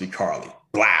 you must be Carly.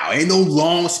 Wow, ain't no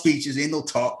long speeches, ain't no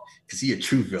talk, because he a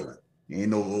true villain. Ain't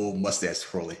no old mustache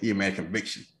twirling. He a man of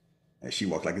conviction. And she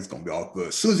walked like it's gonna be all good.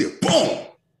 As soon as he, boom,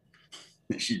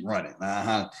 and she running.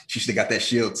 She still got that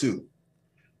shield too.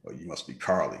 Oh, you must be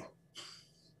Carly.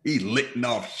 He licking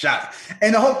off shot.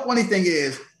 And the whole funny thing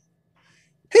is,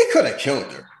 he could have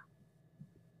killed her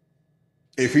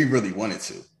if he really wanted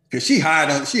to. Because she hid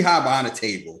behind a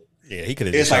table. Yeah, he could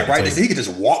have. It's like right there, he could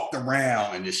just walked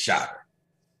around and just shot her.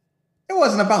 It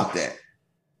wasn't about that.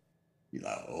 You're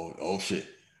like, oh shit.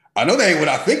 I know that ain't what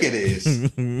I think it is.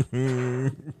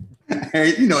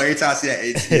 Every time I see that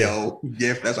HBO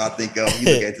gift, that's what I think of.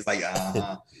 You look at it, it's like,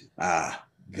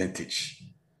 vintage.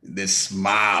 This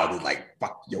smile is like,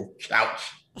 fuck your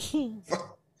couch.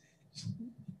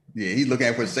 Yeah, he looking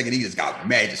at it for a second. He just got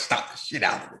mad, just stopped the shit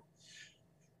out of it.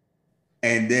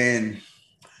 And then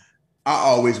I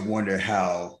always wonder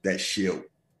how that shield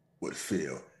would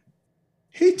feel.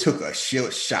 He took a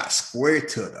shield shot square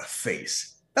to the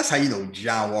face. That's how you know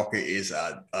John Walker is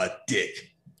a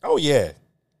dick. Oh yeah.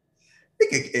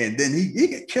 And then he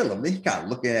could kill him. He kind of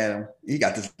looking at him. He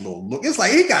got this little look. It's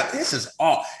like he got this is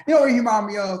all. You know what he remind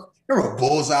me of? Remember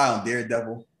Bullseye on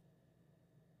Daredevil?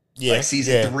 Yeah. Like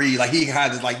season 3. Like he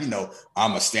had this, like, you know,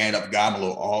 I'm a stand-up guy, I'm a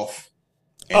little off.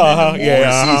 And then the more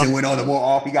the season went on, the more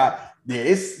off he got. Yeah,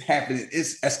 it's happening.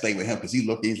 It's escalating with him because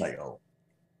he's like,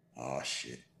 oh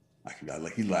shit. I can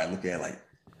like he like look at it like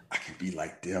I can be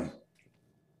like them.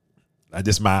 That's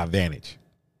just my advantage.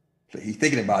 So he's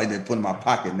thinking about it, then put in my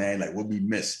pocket, man. Like, what we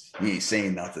miss? He ain't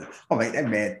saying nothing. Oh man, that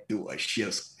man do a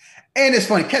shit. And it's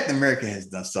funny, Captain America has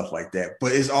done stuff like that,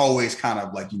 but it's always kind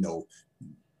of like, you know,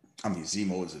 I mean,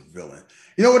 Zemo is a villain.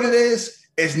 You know what it is?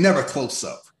 It's never close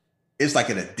up. It's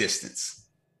like at a distance,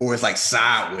 or it's like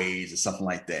sideways or something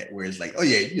like that. Where it's like, oh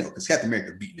yeah, you know, because Captain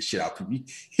America beating the shit out of people.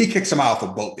 He kicks them out of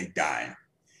a boat, they dying.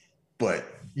 But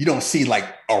you don't see like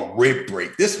a rib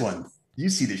break. This one, you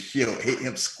see the shield hit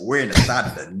him square in the side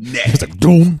of the neck. It's like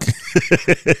doom.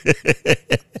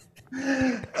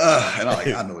 And I'm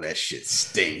like, I know that shit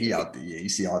sting. He out there, yeah. You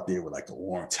see out there with like a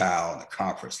warm towel and a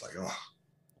compress, like, oh,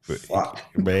 fuck.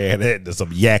 Man, there's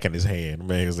some yak in his hand.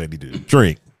 Man said he did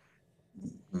drink.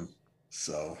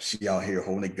 So she out here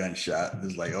holding a gunshot.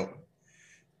 It's like, oh,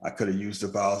 I could have used the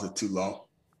Bowser too long.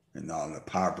 And now the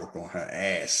power broke on her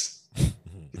ass.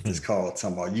 Get this call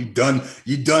talking about you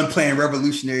done playing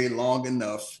revolutionary long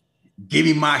enough. Give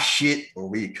me my shit or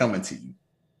we coming to you.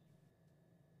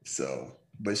 So,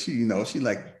 but she, you know, she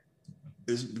like,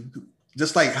 it's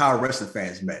just like how wrestling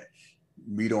fans met.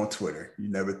 Meet on Twitter. You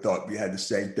never thought we had the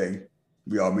same thing.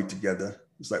 We all meet together.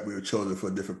 It's like we were chosen for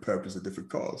a different purpose, a different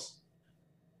cause.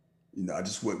 You know,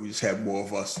 we just had more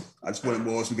of us. I just wanted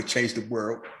more of us. We could change the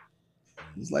world.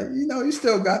 It's like, you know, you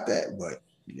still got that, but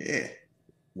yeah.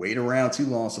 Wait around too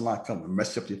long, somebody come and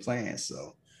mess up your plans.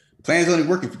 So plans only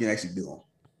work if you can actually do them.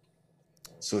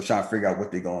 So trying to figure out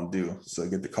what they're gonna do. So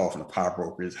get the call from the power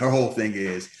brokers. Her whole thing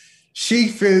is she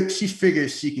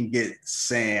figures she can get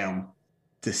Sam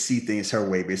to see things her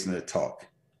way based on the talk,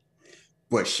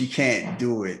 but she can't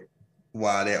do it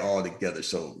while they're all together.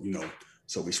 So you know,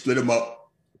 so we split them up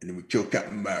and then we kill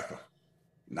Captain America.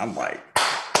 And I'm like,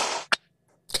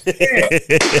 yeah.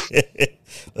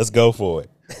 Let's go for it.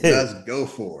 Let's go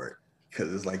for it.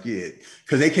 Because it's like, yeah,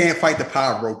 because they can't fight the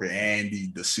power broker and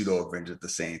the pseudo Avenger at the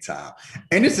same time.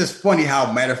 And it's just funny how,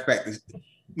 matter of fact,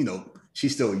 you know,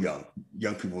 she's still young.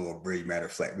 Young people are very matter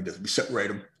of fact. We separate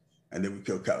them and then we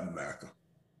kill Captain America.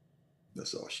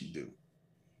 That's all she do.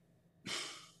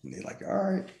 And they're like, all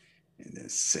right. And then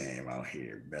Sam out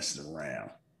here messing around.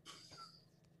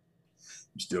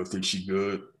 You still think she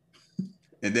good?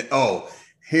 And then,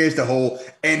 here's the whole,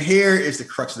 and here is the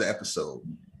crux of the episode.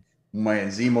 When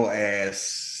Zemo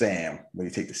asked Sam, will you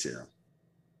take the serum?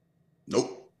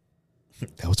 Nope.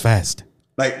 That was fast.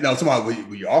 Like, no, somebody,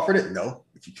 will you offer it? No.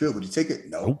 If you could, would you take it?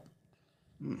 No.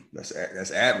 Nope.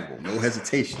 That's admirable. No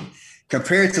hesitation.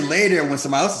 Compared to later when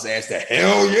somebody else is asked that,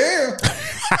 hell yeah.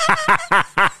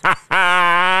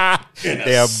 In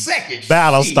a second.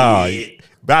 Battlestar.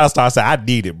 Battlestar said, I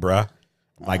need it, bruh.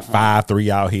 Like 5'3"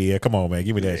 out here. Come on, man.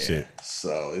 Give me that shit.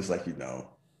 So it's like, you know,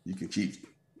 you can keep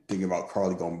thinking about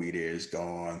Carly gonna be there, it's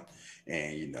gone.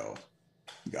 And you know,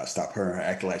 you gotta stop her and her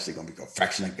acting like she's gonna be a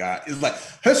fraction of God. It's like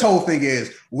his whole thing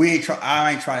is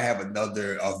I ain't trying to have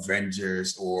another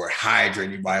Avengers or Hydra or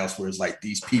anybody else where it's like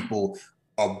these people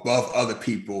above other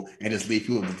people and just leave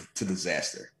people to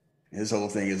disaster. And his whole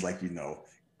thing is like, you know,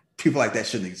 people like that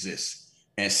shouldn't exist.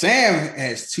 And Sam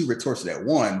has two retorts to that.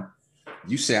 One,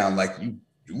 you sound like you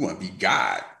want to be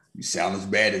God. You sound as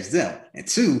bad as them. And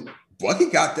two, Bucky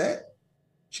got that.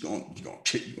 You gonna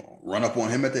run up on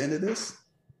him at the end of this?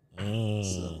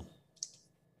 So,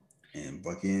 and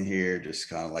Bucky in here just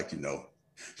kind of like, you know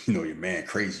your man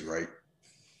crazy, right?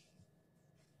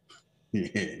 Yeah,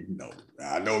 you know,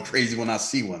 I know crazy when I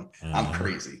see one. I'm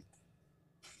crazy.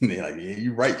 And they're like, yeah,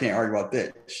 you're right. Can't argue about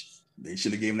that. They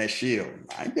should have given him that shield.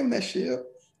 I ain't give him that shield.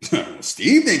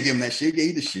 Steve didn't give him that shield.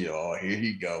 Gave the shield. Oh, here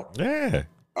you go. Yeah.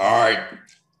 All right.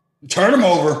 Turn him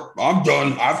over. I'm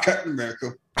done. I've Captain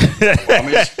America.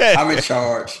 I'm in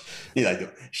charge. He's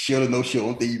like, shield or no shield.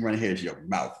 Only thing you run here is your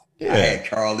mouth. Yeah. I had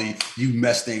Carly. You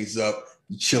mess things up.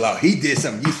 You chill out. He did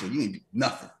something useful. You ain't do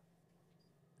nothing.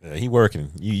 Yeah, he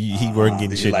working. He working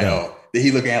getting shit like, done. Then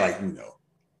he looking at like, you know,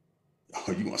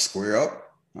 you want to square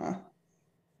up? Huh?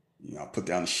 You know, put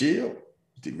down the shield.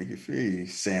 Didn't make it fair.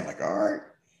 He's saying like, all right.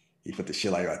 He put the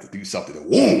shit like to do something. And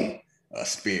boom, a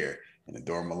spear. And the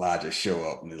Dora Milaje show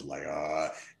up and it's like,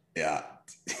 yeah,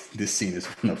 this scene is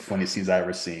one of the funniest scenes I've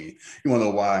ever seen. You want to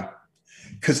know why?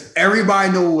 Because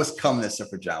everybody knew what's coming except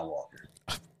for John Walker.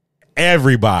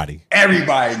 Everybody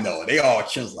know. They all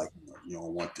chills like, you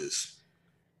don't want this.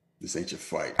 This ain't your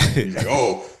fight. He's like,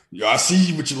 oh, I see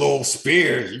you with your little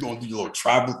spears. You're gonna do your little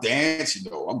tribal dance.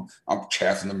 You know, I'm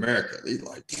Captain America. They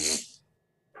like,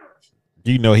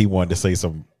 you know, he wanted to say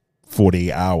some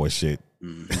 48-hour shit.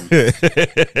 Yeah,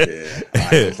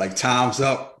 it's like time's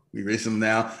up. We race him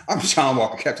now. I'm John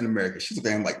Walker, Captain America. She's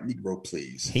looking at him like, Negro,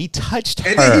 please. He touched her.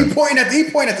 And then he pointed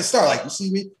at the star, like, you see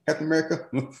me, Captain America?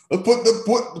 Let's put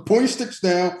the pointy sticks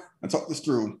down and talk this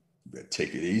through. You better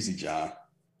take it easy, John.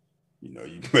 You know,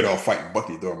 you better off fighting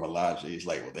Bucky Dora Milaje. He's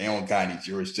like, well, they don't got any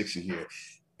jurisdiction here.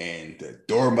 And the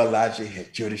Dora Milaje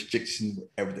had jurisdiction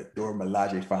wherever the Dora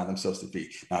Milaje find themselves to be.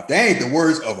 Now, if that ain't the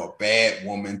words of a bad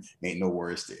woman, ain't no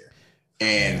words there.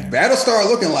 And Battlestar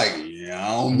looking like, yeah,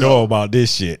 I don't know about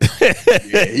this shit.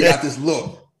 Yeah, he got this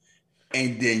look.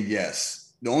 And then,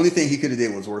 yes, the only thing he could have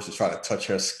did was worse to try to touch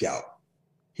her scalp.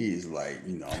 He's like,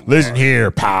 you know, listen here,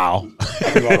 pal.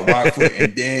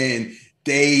 And then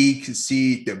they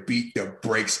concede to beat the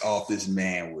brakes off this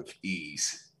man with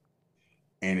ease.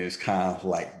 And it's kind of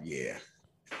like, yeah,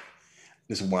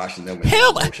 just watching them.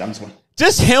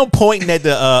 Just him pointing at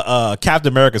the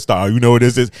Captain America star. You know what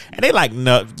this is? And they like,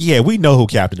 no, yeah, we know who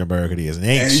Captain America is.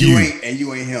 And you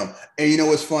ain't him. And you know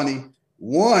what's funny?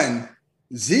 One,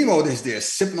 Zemo is there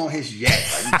sipping on his yak.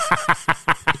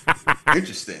 Like,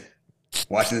 interesting.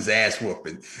 Watching his ass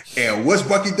whooping. And what's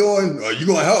Bucky doing? You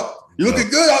gonna help? You looking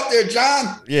good out there,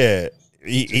 John. Yeah.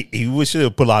 He should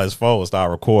have pulled out his phone and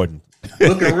started recording.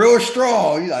 Looking real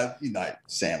strong. You like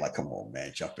saying like, come on,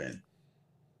 man, jump in.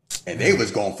 And they was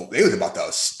about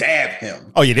to stab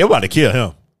him. Oh yeah, they were about to kill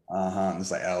him. It's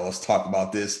like, oh, let's talk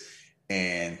about this.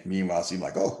 And meanwhile, seems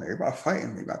like, oh, everybody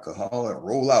fighting. Maybe I could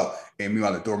roll out. And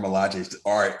meanwhile, the Dora Milaje is,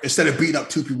 all right, instead of beating up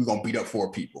 2 people, we're gonna beat up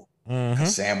 4 people. Mm-hmm.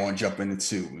 Sam won't jump in the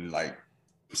 2. And like,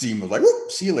 Zemo was like,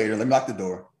 whoop, see you later. Let me lock the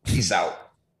door. Peace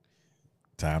out.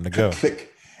 Time to go.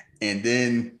 Click. And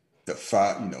then the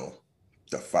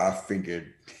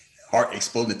 5-fingered heart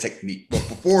exploding technique. But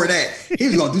before that, he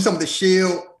was gonna do something with the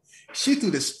shield. She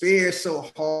threw the spear so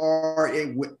hard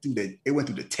it went through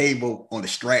the table on the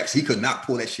straps. He could not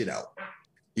pull that shit out.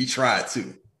 He tried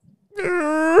to.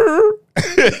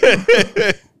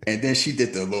 And then she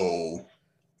did the little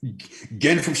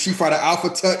getting from Street Fighter Alpha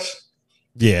touch.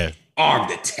 Yeah. Arm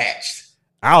detached.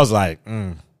 I was like,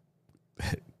 leave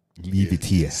it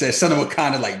here. Said son of a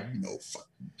kind of like, fuck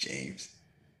you, James.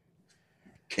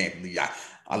 Can't believe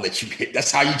I'll let you hit.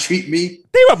 That's how you treat me.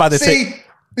 They were about to say,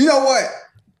 you know what?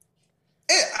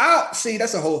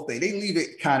 That's the whole thing. They leave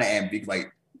it kind of ambiguous.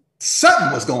 Like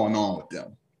something was going on with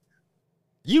them.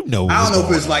 I don't know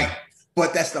if it's like,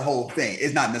 but that's the whole thing.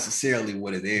 It's not necessarily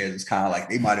what it is. It's kind of like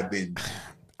they might have been.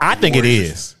 I think it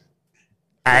is.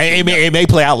 It may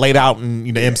play out laid out in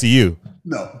the MCU.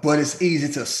 No, but it's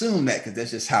easy to assume that because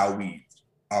that's just how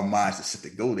our minds just sit to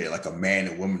go there. Like a man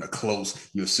and woman are close.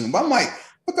 You assume. But I'm like,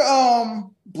 look at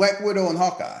Black Widow and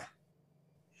Hawkeye.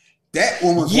 That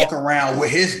woman was walking around with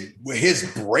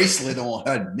his bracelet on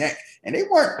her neck, and they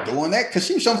weren't doing that because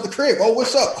she was showing up the crib. Oh,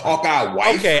 what's up, Hawkeye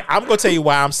wife? Okay, I'm gonna tell you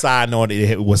why I'm siding on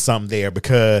it was something there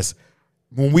because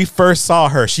when we first saw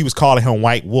her, she was calling him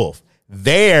White Wolf.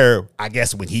 There, I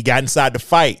guess when he got inside the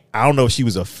fight, I don't know if she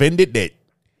was offended that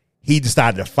he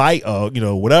decided to fight or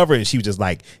whatever, and she was just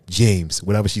like James,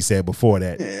 whatever she said before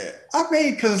that. Yeah, I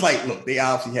mean, because like, look, they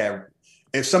obviously have.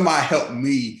 If somebody helped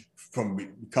me from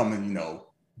becoming,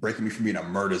 breaking me from being a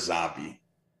murder zombie.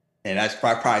 And that's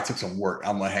probably took some work.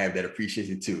 I'm going to have that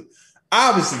appreciation too.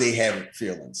 Obviously, they have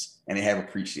feelings and they have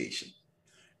appreciation.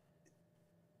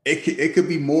 It could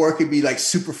be more. It could be like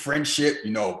super friendship,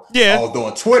 Yeah. Although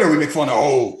on Twitter, we make fun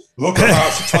of, look at how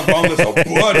she talking about this,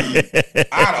 buddy.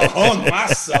 I'd have hung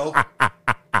myself.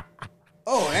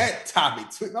 That topic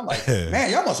tweet. I'm like,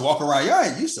 man, y'all must walk around. Y'all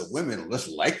ain't used to women just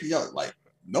like y'all. Like,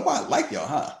 nobody like y'all,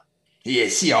 huh? Yeah,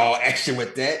 she all extra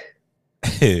with that.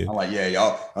 I'm like, yeah,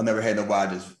 y'all. I never had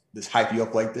nobody just hype you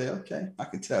up like that. Okay, I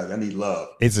can tell. I need love.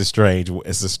 It's a strange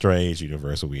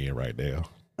universe we in right now.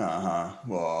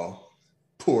 Well,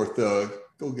 poor Thug.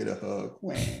 Go get a hug.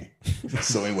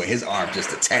 So anyway, his arm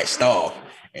just attached off,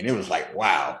 and it was like,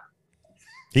 wow.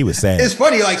 He was sad. It's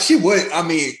funny, like she would. I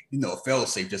mean, fail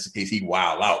safe just in case he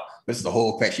wild out. This is the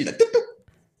whole fact. She's like, doop, doop.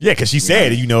 Yeah, because she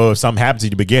said, if something happens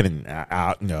in the beginning,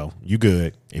 you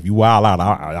good. If you wild out,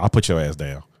 I'll put your ass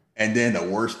down. And then the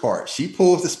worst part, she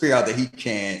pulls the spear out that he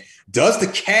can, does the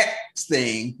cat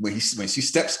thing when she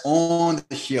steps on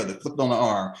the shield, they flip it on the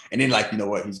arm, and then like, you know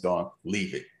what, he's gone.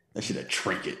 Leave it. That shit a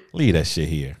trinket. Leave that shit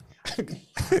here.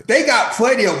 They got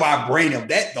plenty of vibranium.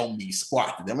 That don't mean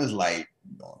squat to them. It's like,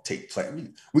 take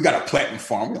platinum. We got a platinum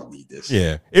farm. We don't need this.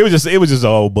 Yeah, it was just an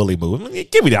old bully move.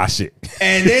 Give me that shit.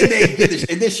 And then they get the,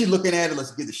 and then she looking at it.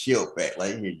 Let's get the shield back.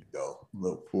 Like, here you go,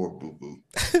 little poor boo boo.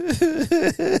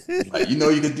 Like, you know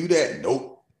you can do that.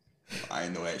 Nope, I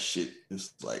ain't know that shit.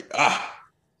 It's like,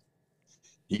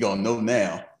 he gonna know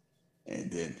now. And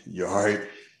then you're all right.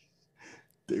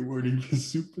 They weren't even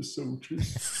super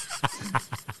soldiers.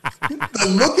 The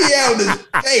looking out of his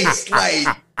face, like,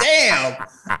 damn,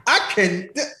 I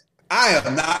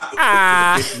am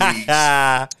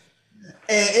not.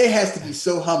 And it has to be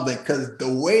so humbling because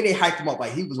the way they hyped him up,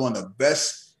 like he was one of the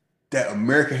best that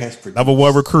America has produced. Number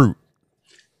one recruit.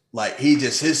 Like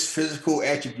his physical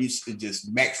attributes are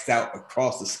just maxed out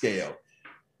across the scale.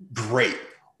 Great.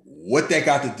 What that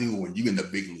got to do when you in the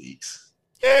big leagues?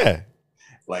 Yeah.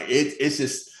 Like it's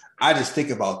just, I just think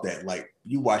about that. Like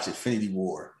you watch Infinity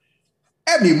War,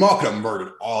 Ebony Maw could have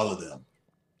murdered all of them.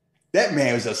 That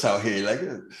man was just out here like,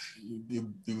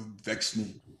 you vex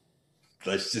me.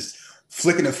 Let's just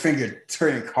flicking a finger,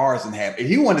 turning cars in half. If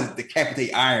he wanted to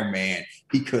decapitate Iron Man,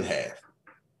 he could have.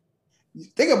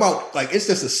 Think about like it's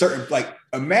just a certain like.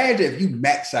 Imagine if you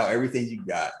max out everything you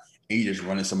got and you just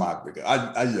run into somebody bigger.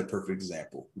 I use a perfect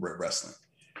example. Wrestling.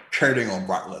 Kurt Angle and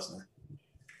Brock Lesnar.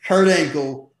 Kurt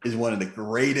Angle is one of the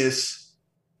greatest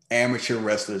amateur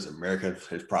wrestlers America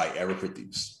has probably ever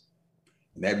produced.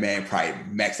 And that man probably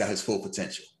maxed out his full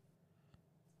potential.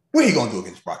 What are you gonna do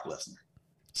against Brock Lesnar?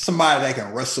 Somebody that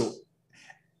can wrestle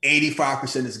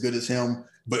 85% as good as him,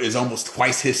 but is almost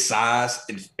twice his size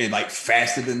and like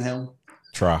faster than him.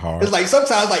 Try hard. It's like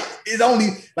sometimes like it's only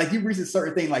like you reach a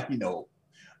certain thing, like, you know,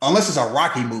 unless it's a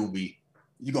Rocky movie,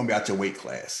 you're gonna be out your weight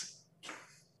class.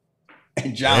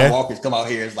 And John Walker's come out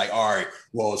here, it's like, all right,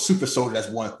 well, super soldier, that's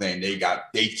one thing. They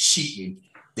cheating,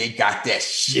 they got that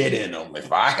shit in them.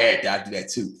 If I had that, I'd do that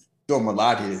too. Throw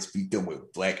Melody just beat them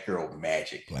with black girl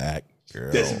magic. Black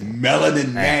girl. That's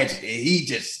melanin magic. And he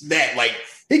just snapped like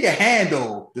he can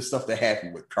handle the stuff that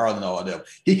happened with Carl and all of them.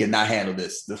 He cannot handle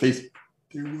this. The face,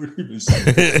 they weren't even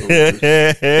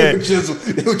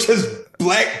they were just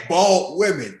black bald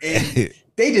women. And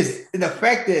they just, and the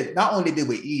fact that not only did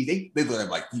we ease, they look at him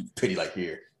like, you pity, like,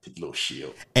 here, take a little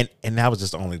shield. And that was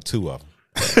just only two of them.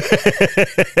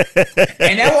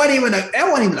 And that wasn't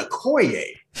even a Koye.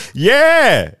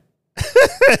 Yeah.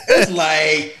 It's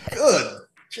like, good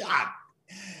job.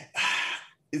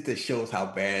 It just shows how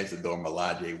bad Zador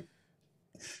Milaje.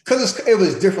 Because it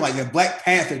was different. Like in Black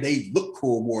Panther, they looked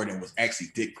cool more than was actually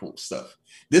did cool stuff.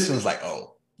 This one's like,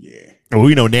 oh, yeah. Well,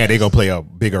 we know now they're going to play a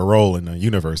bigger role in the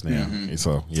universe now. Mm-hmm.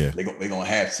 So, yeah. They're going to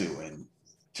have to. And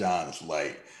John is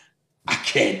like, I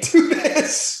can't do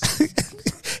this.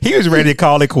 He was ready to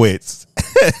call it quits.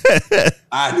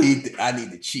 I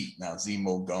need to cheat. Now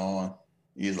Zemo gone.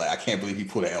 He's like, I can't believe he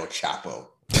pulled an El Chapo.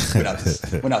 Went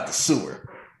out the sewer.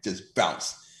 Just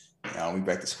bounced. Now we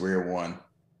back to square one.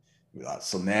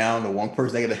 So now the one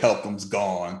person that could help him's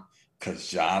gone because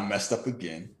John messed up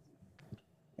again.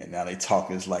 And now they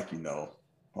talking is like, you know,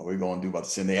 what we're going to do about the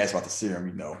serum. They asked about the serum,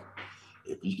 you know.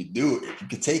 If you could do it, if you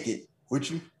could take it, would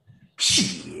you?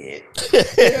 Shit. Yeah.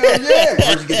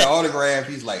 Once you get the autograph,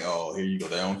 he's like, oh, here you go.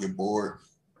 They don't get bored.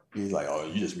 He's like, oh,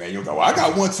 you just man, you go. Well, I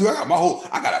got one too. I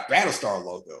got a Battlestar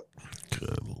logo.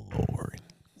 Good Lord.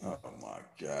 Oh my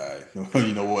God.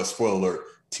 You know what? Spoiler alert.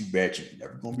 Too bad you're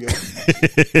never gonna be able to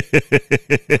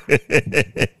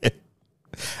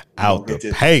out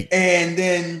the paint. And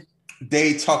then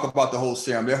they talk about the whole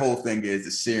serum. Their whole thing is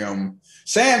the serum.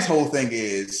 Sam's whole thing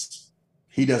is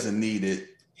he doesn't need it.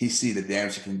 He see the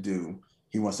damage it can do.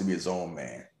 He wants to be his own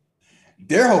man.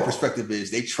 Their whole perspective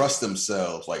is they trust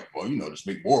themselves. Like, well, you know, just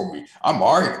make more of me. I'm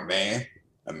already a man.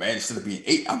 A man instead of being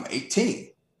 8, I'm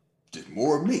 18. Just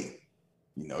more of me.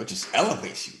 You know, it just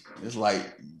elevates you. It's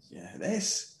like, yeah,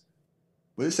 that's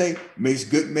what it say. Makes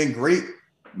good men great,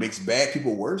 makes bad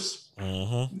people worse.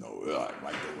 Mm-hmm. You know,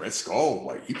 like the Red Skull,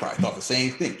 like he probably thought the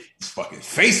same thing. His fucking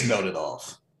face melted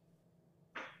off.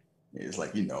 It's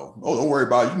like, you know, oh, don't worry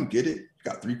about it. You can get it. You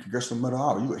got 3 Congressional Medal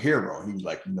of Honor. You a hero. He was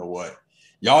like, you know what?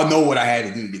 Y'all know what I had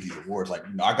to do to get these awards. Like,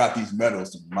 you know, I got these medals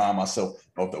to remind myself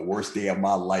of the worst day of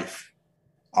my life.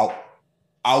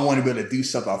 I want to be able to do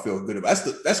something I feel good about.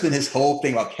 That's been his whole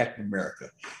thing about Captain America.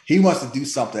 He wants to do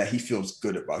something that he feels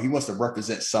good about. He wants to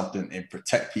represent something and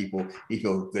protect people. He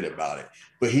feels good about it.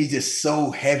 But he's just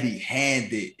so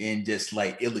heavy-handed and just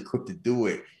like ill-equipped to do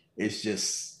it. It's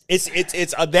just it's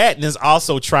that, and it's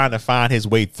also trying to find his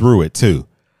way through it too.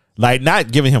 Like,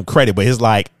 not giving him credit, but it's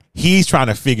like he's trying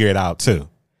to figure it out too.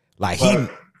 Like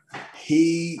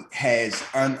he has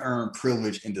unearned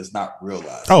privilege and does not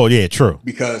realize. Oh yeah, true.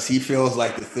 Because he feels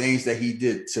like the things that he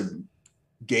did to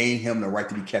gain him the right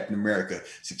to be Captain America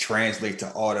to translate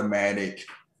to automatic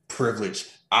privilege.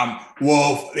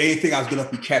 If they think I was gonna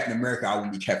be Captain America, I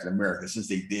wouldn't be Captain America. Since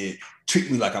they did treat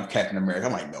me like I'm Captain America,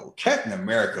 I'm like, no, Captain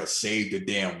America saved the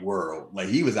damn world. Like,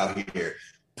 he was out here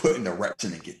putting the reps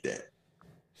in to get that.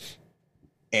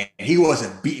 And he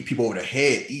wasn't beating people over the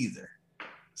head either.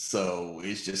 So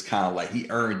it's just kind of like he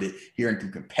earned it. He earned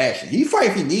through compassion. He fight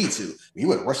if he needs to. He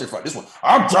wouldn't rush to fight this one.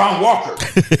 I'm John Walker.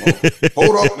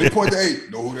 Hold up. Let me point to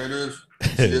eight. Know who that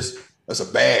is? That's a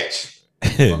badge.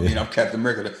 I mean, I'm Captain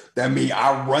America. That means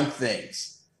I run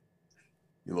things.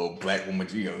 You little black woman,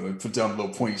 put down a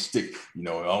little pointy stick.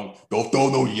 Don't throw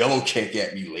no yellow cake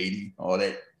at me, lady. All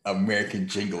that American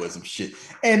jingoism shit.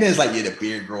 And then it's like, the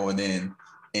beard growing in.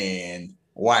 And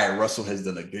Wyatt Russell has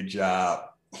done a good job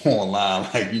online.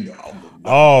 Like,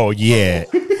 Oh, yeah.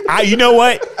 You know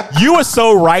what? You were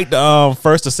so right the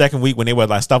first or second week when they were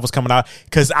like stuff was coming out,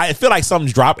 because I feel like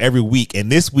something's dropped every week.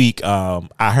 And this week,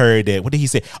 I heard that, what did he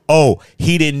say? Oh,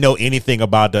 he didn't know anything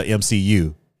about the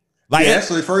MCU. Like, that's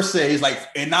what he first said. He's like,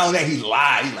 and not only that, he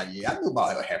lied. He's like, yeah, I knew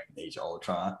about what happened to Age of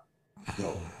Ultron.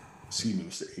 Yo, excuse me,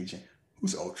 Mr. Agent.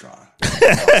 Who's Ultron?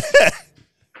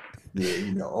 Yeah,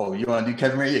 you want to do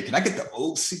Kevin Ray? Yeah, can I get the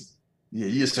OC? Yeah,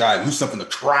 you just try to do something to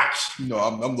crotch. I'm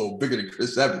a little bigger than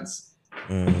Chris Evans.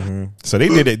 Mm-hmm. So they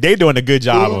did it. They're doing a good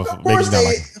job of making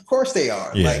it. Of course they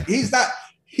are. Yeah. Like,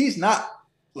 he's not.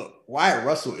 Look, Wyatt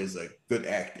Russell is a good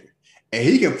actor, and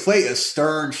he can play a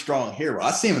stern, strong hero.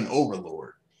 I see him in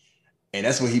Overlord, and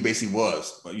that's what he basically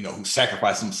was. Who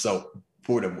sacrificed himself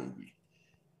for the movie.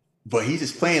 But he's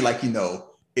just playing like,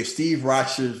 if Steve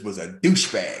Rogers was a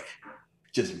douchebag,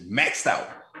 just maxed out,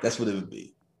 that's what it would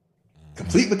be.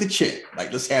 Complete with the chin.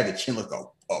 Like, let's have the chin look a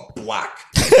block.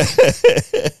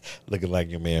 Looking like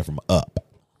your man from Up.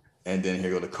 And then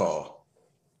here go the call.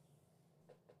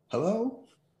 Hello?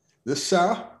 This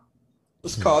Sarah?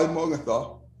 Let's call you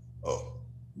Morgenthau. Oh,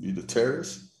 you the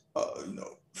terrorist?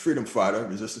 Freedom fighter,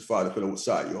 resistance fighter, depending on what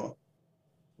side you're on.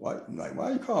 Why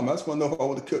are you calling me? I just want to know if I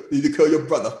want to need to kill your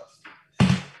brother.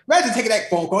 Imagine taking that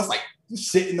phone call. It's like you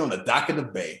sitting on the dock of the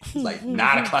bay. It's like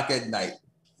 9 o'clock at night.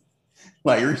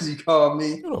 Like, Reese called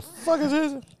me. What the fuck is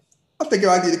this? I'm thinking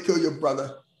I need to kill your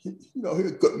brother. He's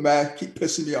a good man. Keep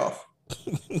pissing me off.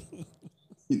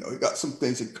 He got some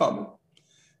things in common.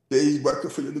 Then he's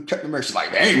working for the new Captain America. She's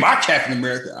like, that ain't my Captain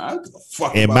America. I don't give a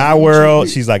fuck. In my world,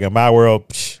 she's like, in my world,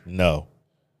 no.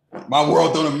 My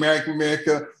world don't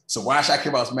America. So why should I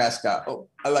care about his mascot? Oh,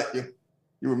 I like you.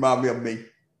 You remind me of me.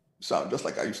 Sound just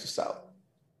like I used to sound.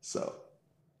 So,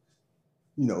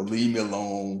 leave me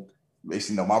alone.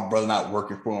 Basically, my brother not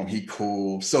working for him. He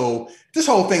cool. So this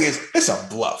whole thing it's a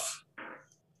bluff.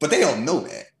 But they don't know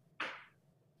that.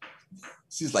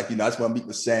 She's like, I just want to meet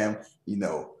with Sam.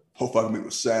 Hope I can meet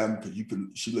with Sam because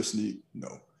she listen to you.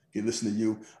 He listen to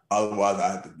you. Otherwise, I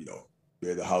have to,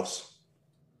 be at the house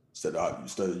instead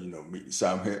of meeting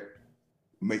Sam here.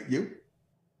 Meet you,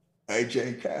 AJ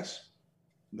and Cass.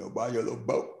 Buy your little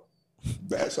boat.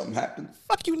 Bad something happened.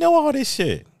 Fuck, all this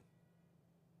shit.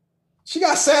 She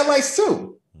got satellites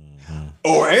too.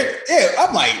 Mm-hmm.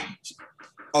 I'm like,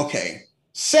 okay,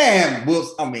 Sam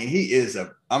Wilson. I mean, he is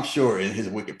I'm sure in his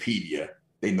Wikipedia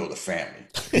they know the family.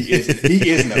 He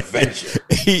is an Avenger.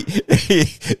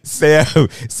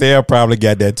 Sam probably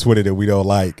got that Twitter that we don't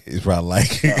like. He's probably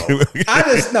like,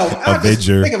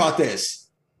 Avenger. Think about this.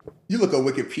 You look at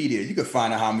Wikipedia, you can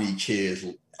find out how many kids.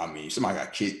 I mean, somebody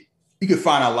got kids. You can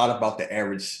find out a lot about the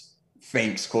average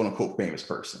famous, quote unquote, famous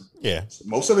person. Yeah.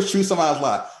 Most of it's true, some of it's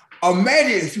lie.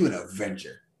 Imagine if you're an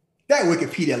Avenger. That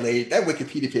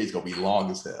Wikipedia page is gonna be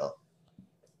long as hell.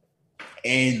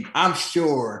 And I'm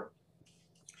sure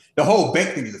the whole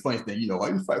bank thing is the funny thing. Why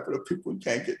you fight for the people who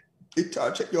can't get they try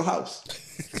to check your house?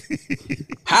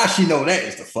 How she know that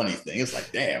is the funny thing. It's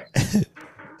like, damn.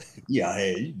 Yeah,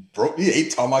 hey, you broke. They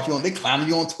talking about you they clowning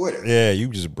you on Twitter. Yeah, you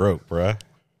just broke, bruh.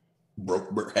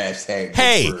 Broke hashtag.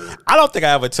 Hey, I don't think I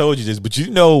ever told you this, but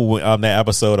on that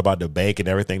episode about the bank and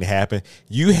everything that happened,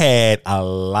 you had a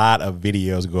lot of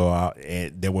videos go out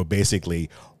and that were basically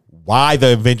why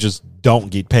the Avengers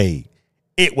don't get paid.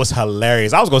 It was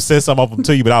hilarious. I was gonna send some of them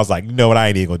to you, but I was like, you know what? I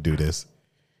ain't even gonna do this.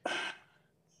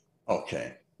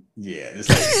 Okay. Yeah, it's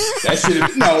like that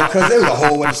shit. No, because there was a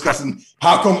whole one discussing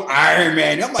how come Iron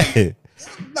Man. I'm like,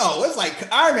 no, it's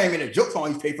like Iron Man made a joke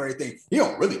on he pay for everything. He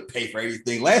don't really pay for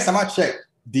everything. Last time I checked,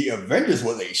 the Avengers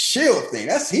was a shield thing.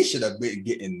 He should have been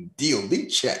getting DOD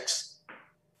checks.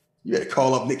 You better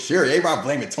call up Nick Fury. Everybody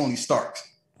blaming Tony Stark.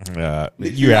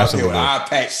 You're absolutely with an eye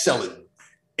patch selling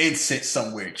incense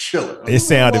somewhere chilling. It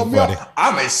sounded funny.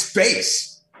 I'm in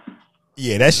space.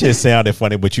 Yeah, that shit sounded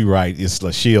funny, but you're right. It's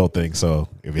a Shield thing. So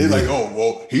if he's like, oh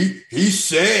well, he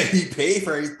said he paid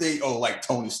for everything. Oh, like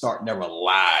Tony Stark never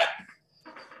lied.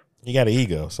 He got an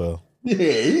ego, so yeah,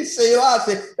 he say a lot.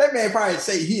 That man probably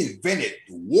say he invented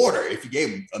water if you gave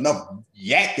him enough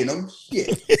yak in him.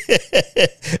 Shit.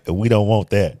 We don't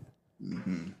want that.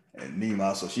 Mm-hmm. And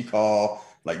Nima, so she called,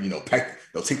 like, they'll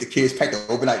take the kids, pack the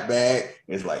overnight bag.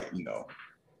 It's like,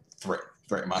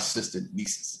 threaten my sister and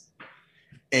nieces.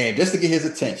 And just to get his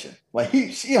attention, like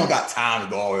she don't got time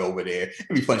to go all the way over there.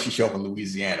 It'd be funny. She show up in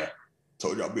Louisiana.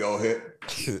 Told y'all be all here.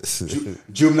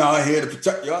 Juvenile here to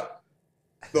protect y'all.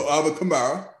 So Albert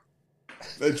Kamara,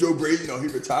 let Joe Brady, he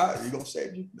retired. He gonna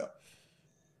save you? No.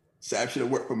 Sam should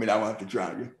have worked for me. I won't have to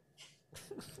drown you.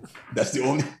 That's the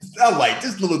only. I'm like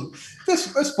this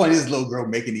it's funny. This little girl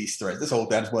making these threats. This whole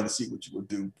thing, I just wanted to see what you would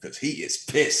do because he is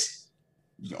pissed.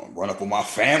 You gonna run up on my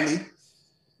family?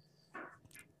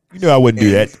 You know I wouldn't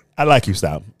do that. I like you,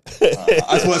 stop. I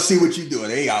just want to see what you doing.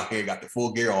 They out here got the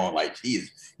full gear on, like he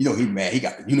is. He mad. He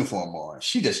got the uniform on.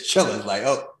 She just chilling, like,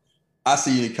 oh, I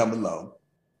see you come along.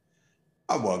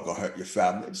 I wasn't gonna hurt your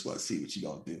family. I just want to see what you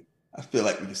gonna do. I feel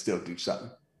like we can still do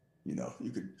something.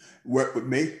 You could work with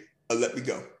me or let me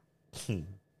go.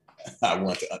 I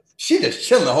want to. She just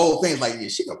chilling the whole thing. Like, yeah,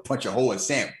 she gonna punch a hole in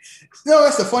Sam.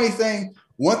 That's the funny thing.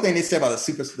 One thing they said about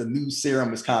the new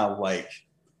serum is kind of like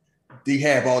they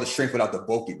have all the strength without the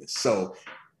bulkiness. So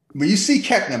when you see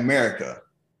Captain America,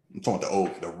 I'm talking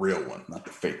about the real one, not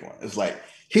the fake one. It's like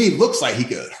he looks like he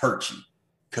could hurt you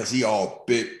because he all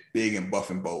big and buff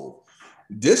and bold.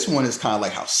 This one is kind of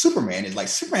like how Superman is. Like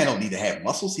Superman don't need to have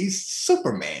muscles. He's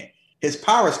Superman. His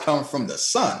powers come from the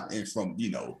sun and from,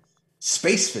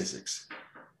 space physics.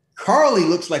 Carly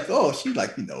looks like, she's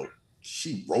like,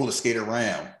 she roller skate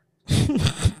around.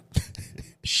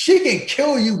 She can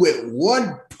kill you with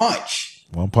one punch.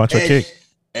 One punch or kick.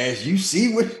 As you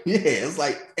see it's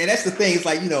like, and that's the thing. It's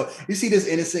like, you see this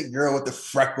innocent girl with the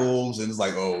freckles and it's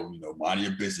like, mind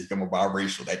your business. I'm a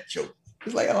biracial, that joke.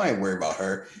 It's like, I ain't worried about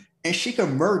her. And she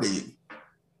can murder you.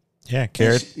 Yeah,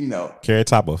 Carrot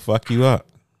Top will fuck you up.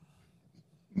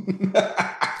 You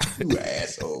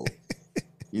asshole.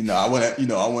 I want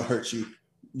to hurt you.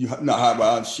 You not how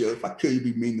about on shield. If I kill you,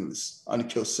 be meaningless. I'm gonna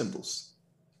kill symbols.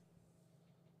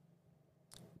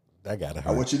 That gotta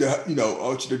hurt. I want you to, I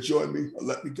want you to join me or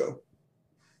let me go.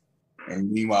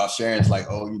 And meanwhile, Sharon's like,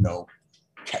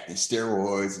 Captain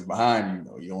Steroids is behind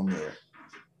you. You're on there.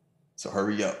 So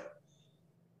hurry up.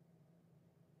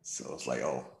 So it's like,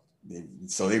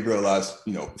 they realized,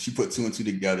 she put 2 and 2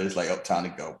 together. It's like, time to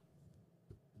go.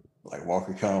 Like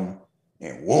Walker come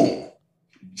and whoa,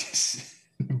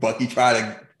 Bucky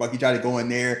tried to go in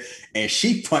there and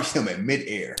she punched him in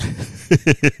midair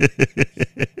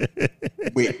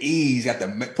with ease. Got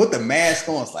to put the mask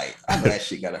on. It's like, I know that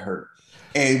shit gotta hurt.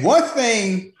 And one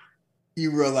thing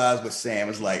you realize with Sam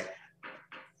is like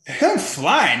him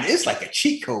flying. It's like a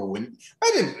cheat code. When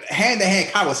imagine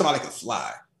hand-to-hand combat with somebody that can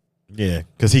fly. Yeah,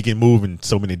 because he can move in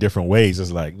so many different ways.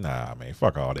 It's like, nah, man,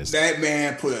 fuck all this. That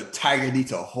man put a tiger knee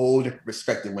to a whole different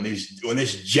perspective when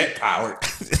it's jet powered.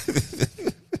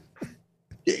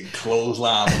 Getting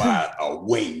clotheslined by a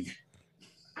wing.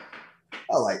 I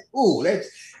was like, ooh,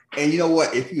 and you know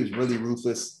what? If he was really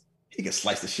ruthless, he could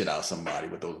slice the shit out of somebody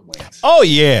with those wings. Oh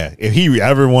yeah. If he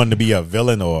ever wanted to be a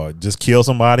villain or just kill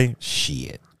somebody,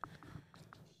 shit.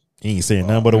 He ain't saying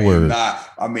nothing but a word. Nah,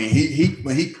 I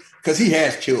mean because he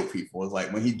has killed people. It's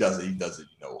like when he does it,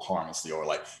 harmlessly, or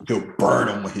like he'll burn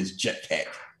them with his jetpack.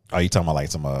 Oh, you talking about like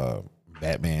some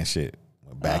Batman shit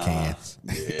with backhands?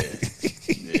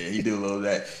 Yeah, he do a little of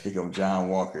that. Here comes John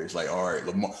Walker. It's like, all right,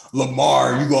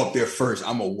 Lamar, you go up there first.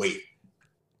 I'm gonna wait.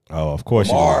 Oh, of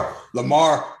course,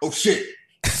 Lamar. Oh shit!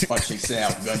 Punching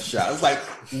Sam, gunshot. It's like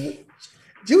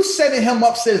you setting him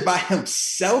up by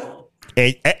himself.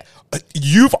 Hey,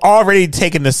 you've already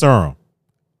taken the serum.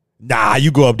 Nah, you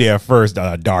go up there first,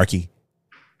 darky.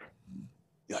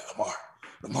 You're like,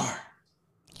 Lamar.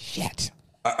 Shit.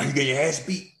 You get your ass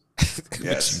beat? Yes. What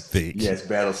you think? Yes,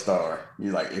 Battlestar.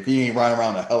 You're like, if he ain't riding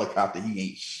around a helicopter, he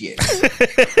ain't shit.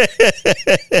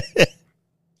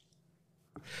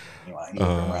 He's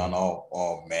around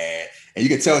all mad. And you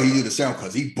can tell he do the serum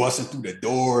because he busting through the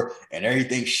door and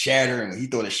everything shattering. When he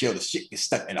throw the shell, the shit gets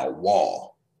stuck in a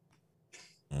wall.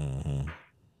 Mm-hmm.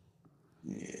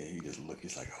 Yeah, he just look.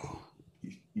 He's like, oh,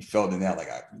 he felt in there like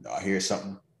I hear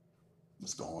something.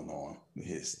 What's going on with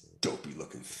his dopey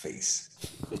looking face?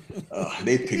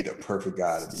 They picked the perfect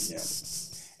guy to be him,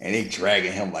 and they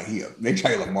dragging him like they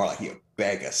dragging Lamar like he a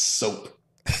bag of soap.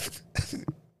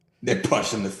 They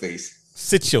punched him in the face.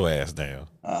 Sit your ass down.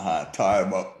 Tie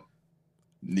him up.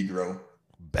 Negro.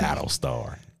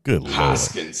 Battlestar. Good Lord.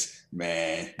 Hoskins,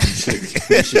 man. You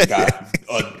should got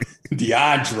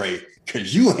DeAndre,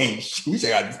 because you should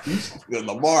got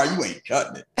Lamar, you ain't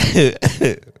cutting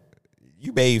it.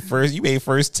 You made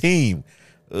first team.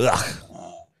 Ugh.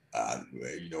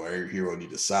 You know, every hero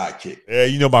need a sidekick. Yeah,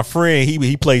 you know, my friend,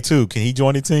 he played too. Can he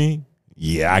join the team?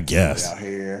 Yeah, I guess. Out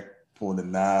here, pulling the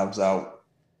knives out.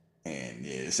 And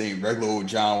yeah, this ain't regular old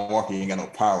John Walker. He ain't got no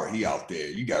power. He out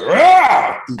there. You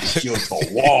got through the shield to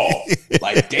a wall.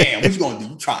 Like, damn, what you gonna do?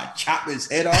 You trying to chop his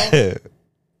head off?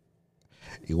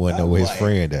 He wouldn't know his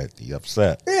friend that he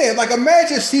upset. Yeah, like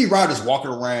imagine Steve Rogers walking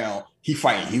around. He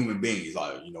fighting human beings.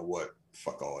 Like, you know what?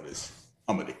 Fuck all this.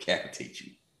 I'm gonna decapitate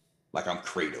you. Like I'm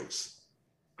Kratos.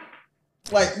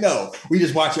 Like, no, we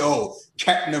just watch,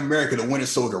 Captain America, the Winter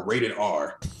Soldier, rated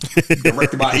R.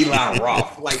 Directed by Eli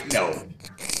Roth. Like, no.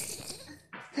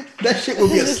 That shit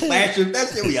would be a slasher. That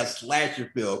shit would be a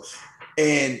slasher film.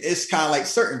 And it's kind of like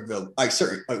certain villains,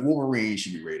 like Wolverine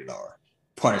should be rated R.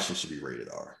 Punisher should be rated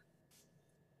R.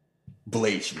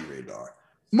 Blade should be rated R.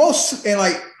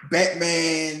 Like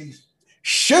Batman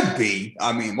should be.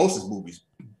 I mean, most of his movies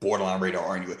borderline rated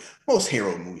R anyway. Most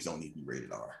hero movies don't need to be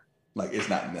rated R. Like, it's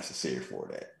not necessary for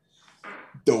that.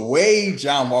 The way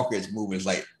John Walker is moving is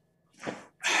like,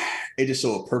 it just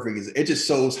so perfect. It just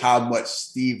shows how much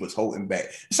Steve was holding back.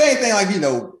 Same thing like, you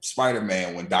know,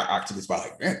 Spider-Man when Doc Ock took his body,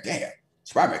 like, man, damn,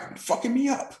 Spider-Man fucking me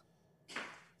up.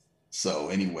 So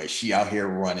anyway, she out here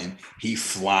running, he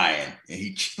flying, and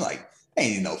he like,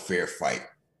 ain't no fair fight.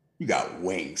 You got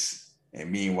wings. And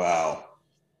meanwhile,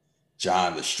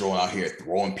 John is strolling out here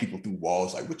throwing people through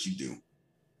walls. Like, what you do?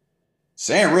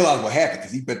 Sam realized what happened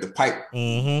because he bent the pipe.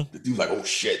 Mm-hmm. The dude's like, oh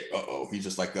shit, he's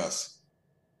just like us.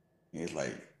 And he's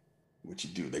like, what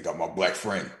you do? They got my black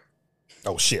friend.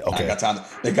 Oh shit, okay. I got time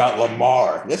they got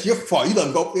Lamar. That's your fault. You let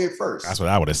him go up there first. That's what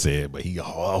I would have said, but he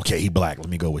black. Let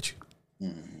me go with you.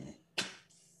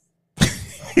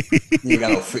 He ain't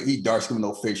got he dark skin with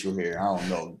no facial hair. I don't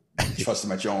know. Trust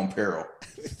him at your own peril.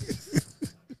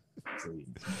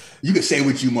 You can say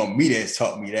what you want me to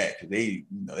taught me that because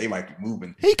they might be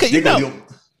moving. He could,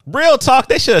 real talk.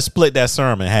 They should have split that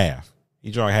serum in half.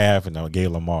 He drank half and gave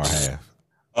Lamar half.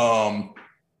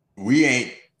 You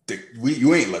ain't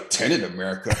Lieutenant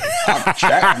America. I'm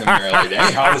Captain America. Like, that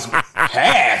ain't how it's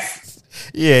half.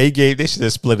 Yeah, they should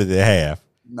have split it in half.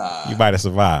 Nah, you might have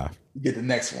survived. You get the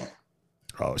next one.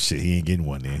 Oh shit, he ain't getting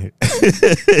one then.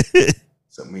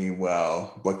 So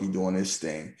meanwhile, Bucky doing his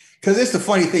thing. Because it's the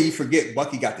funny thing, you forget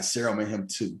Bucky got the serum in him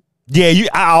too. Yeah,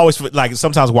 I always like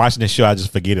sometimes watching this show, I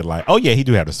just forget it. Like, oh yeah, he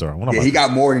do have the serum. Yeah, he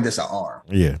got more than just an arm.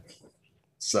 Yeah.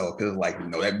 So, because like,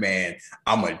 that man,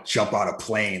 I'm going to jump out a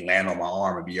plane, land on my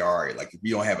arm and be all right. Like, if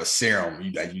you don't have a serum,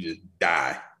 you just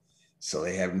die. So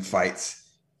they having fights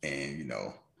and,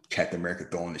 Captain America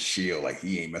throwing the shield like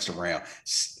he ain't messing around,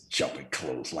 jumping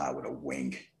clothesline with a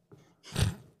wing.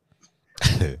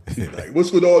 Like,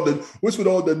 what's with all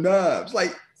the knives?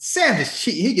 Like, Sam is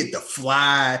cheating. He get to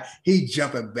fly. He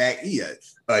jumping back. He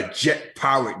a jet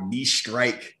powered knee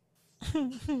strike.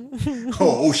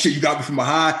 oh shit, you got me from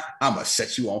behind. I'm gonna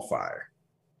set you on fire.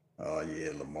 Oh yeah,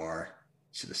 Lamar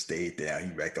should have stayed down. He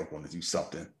backed up, wanted to do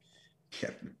something.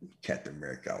 Captain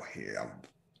America out here.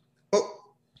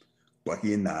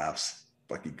 Bucky and knives.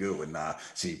 Bucky good with knives.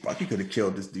 See, Bucky could have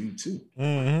killed this dude too.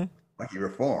 Mm-hmm. Bucky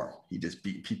reformed. He just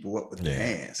beat people up with the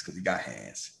hands because he got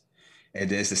hands. And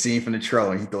then it's the scene from the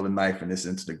trailer. He throw the knife and this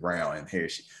into the ground, and here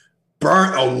she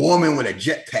burnt a woman with a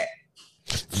jetpack.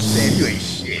 Sam, you ain't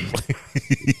shit.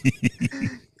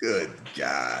 Good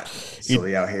God. So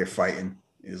they out here fighting.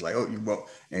 It's like, you won't.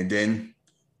 And then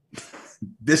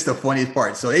this the funniest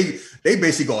part. So they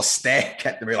basically gonna stab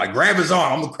Captain America, like grab his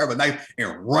arm. I'm gonna grab a knife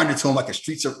and run into him like a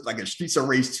Streets of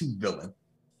Rage 2 villain.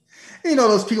 You know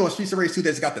those people in Streets of Rage 2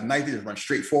 that's got the knife, they just run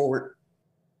straight forward.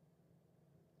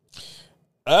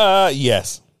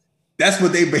 Yes. That's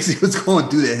what they basically was going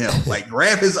to do to him. Like,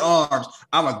 grab his arms.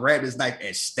 I'm going to grab his knife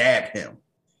and stab him.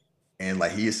 And,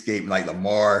 like, he escaped. Like,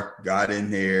 Lamar got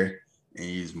in there, and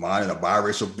he's minding a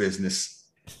biracial business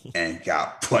and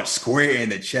got punched square in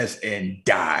the chest and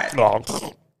died.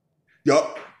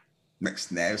 Yup. Next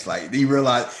snap, it's like, he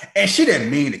realized, and she didn't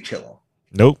mean to kill him.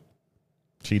 Nope.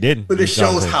 She didn't. But it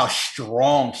shows how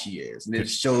strong she is. And it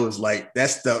shows, like,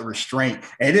 that's the restraint.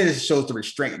 And then it shows the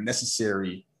restraint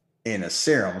necessary in a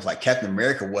serum. It's like Captain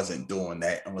America wasn't doing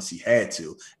that unless he had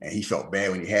to. And he felt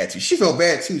bad when he had to. She felt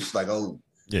bad, too. She's like,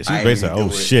 yeah, she basically,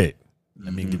 shit.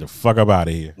 Let me get the fuck up out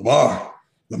of here. Lamar.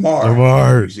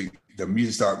 The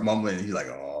music started mumbling. And he's like,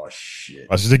 oh, shit.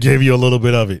 I should have gave you a little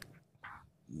bit of it.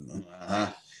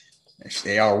 And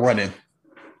they all running.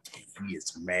 He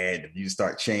is mad. The music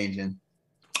start changing.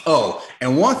 Oh,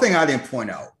 and one thing I didn't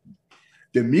point out,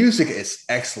 the music is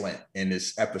excellent in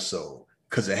this episode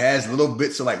because it has little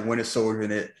bits of like Winter Soldier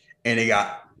in it, and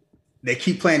they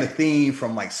keep playing the theme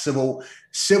from like Civil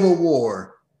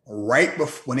War right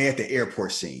before when they're at the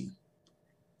airport scene,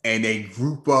 and they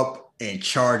group up and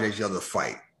charge each other to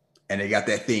fight, and they got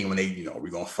that theme when they we're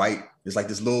gonna fight. It's like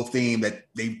this little theme that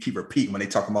they keep repeating when they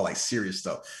talk about like serious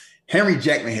stuff. Henry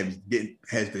Jackman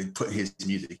has been putting his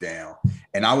music down,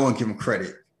 and I won't give him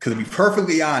credit because to be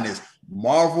perfectly honest,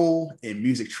 Marvel and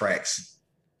music tracks,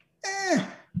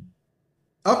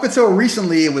 up until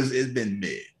recently, it's been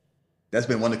mid. That's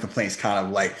been one of the complaints. Kind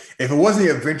of like if it wasn't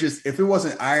the Avengers, if it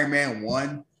wasn't Iron Man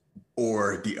 1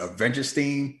 or the Avengers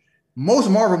theme, most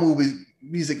Marvel movies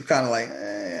music kind of like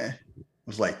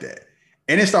was like that,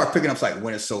 and then start picking up like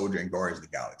Winter Soldier and Guardians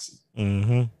of the Galaxy.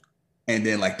 Mm-hmm. And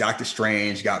then like Doctor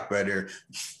Strange got better.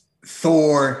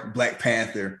 Thor, Black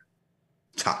Panther,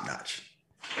 top notch.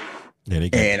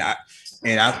 And I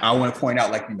want to point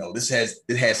out, like, this has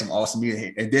some awesome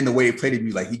music. And then the way they played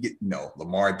it, like he get,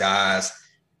 Lamar dies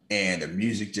and the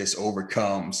music just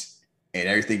overcomes and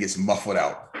everything gets muffled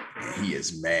out. And he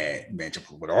is mad. Man,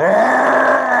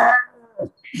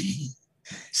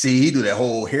 see, he do that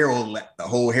whole hero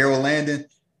landing.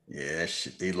 Yeah,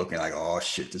 shit. They looking like, oh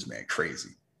shit, this man crazy.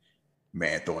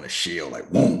 Man throwing a shield like,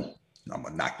 boom, I'm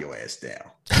gonna knock your ass down.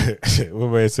 What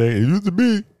man say? It used to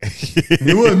be.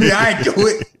 It wasn't me. I ain't do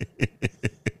it.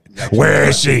 Where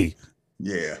is she?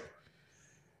 Yeah.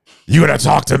 You gotta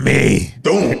talk to me.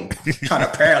 Boom. Trying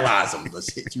to paralyze him.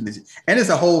 Let's hit you. And it's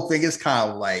a whole thing. It's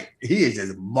kind of like he is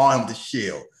just mauling the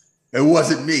shield. It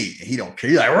wasn't me. And he don't care.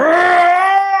 He's like,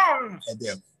 Rrr! And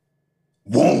then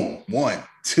boom, 1,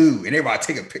 2, and everybody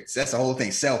taking pictures. That's the whole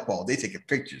thing. Cell phone. They taking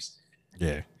pictures.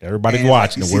 Yeah, everybody's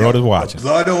watching. The world is watching.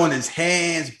 Blood on his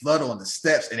hands, blood on the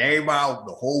steps, and everybody,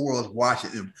 the whole world's watching.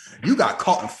 If you got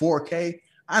caught in 4K,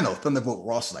 I know Thunderbolt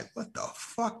Ross is like, what the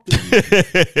fuck?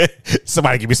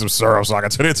 Somebody give me some syrup so I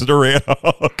can turn it into the Red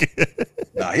Hulk.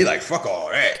 Nah, he like, fuck all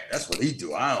that. That's what he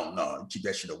do. I don't know. Keep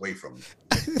that shit away from me.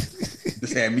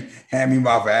 Just hand me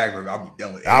my Viagra. I'll be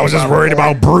done with it. I was just worried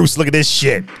about Bruce. Look at this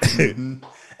shit. Mm-hmm.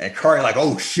 And Cardi like,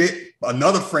 oh shit,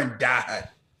 another friend died.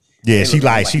 Yeah, she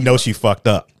knows she fucked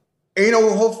up. And you know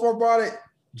what hopeful about it?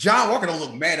 John Walker don't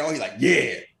look mad at all. He like,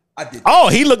 yeah, I did. Oh,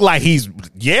 he looked like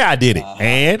I did it.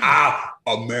 And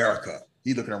America.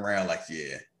 He looking around like,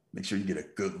 yeah, make sure you get a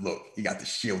good look. He got the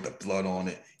shield with the blood on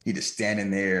it. He just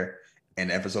standing there in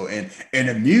the episode. And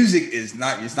the music is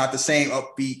not the same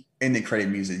upbeat ending credit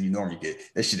music you normally get.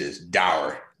 That shit is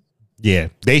dour. Yeah,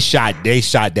 they shot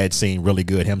that scene really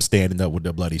good. Him standing up with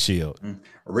the bloody shield. Mm-hmm.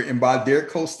 Written by Derek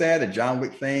Kolstad of John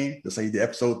Wick fame. Just like he did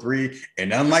episode 3.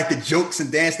 And unlike the jokes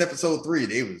and dance episode 3,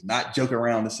 they was not joking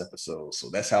around this episode.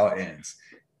 So that's how it ends.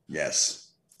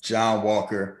 Yes, John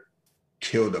Walker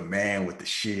killed a man with the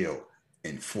shield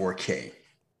in 4K.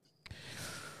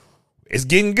 It's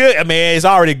getting good. I mean, it's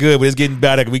already good, but it's getting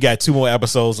better. We got 2 more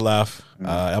episodes left.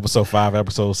 Episode 5,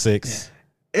 episode 6.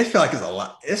 It feels like it's a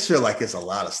lot. It feels like it's a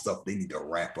lot of stuff they need to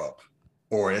wrap up,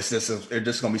 or it's just there's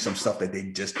just gonna be some stuff that they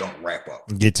just don't wrap up.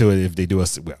 Get to it if they do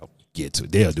get to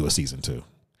it. They'll do a season 2.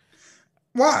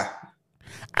 Why?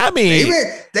 I mean,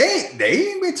 they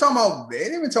ain't been talking about. They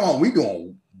ain't been talking about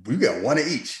we got one of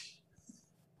each.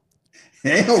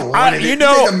 They ain't gonna run it.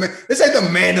 This ain't the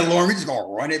Mandalorian. We just gonna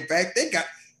run it back. They got.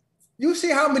 You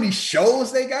see how many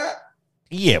shows they got?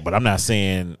 Yeah, but I'm not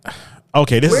saying.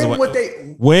 Okay, this is what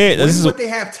they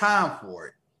have time for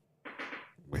it.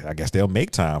 I guess they'll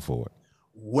make time for it.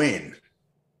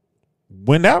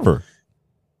 Whenever.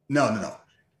 No.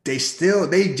 They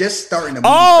just starting to.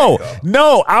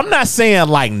 No, I'm not saying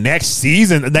like next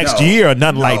season, next year, or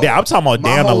nothing like that. I'm talking about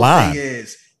down the line. Thing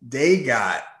is, they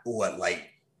got like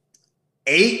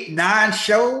 8, 9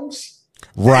 shows,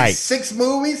 right? 6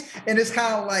 movies, and it's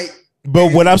kind of like.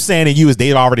 But what I'm saying to you is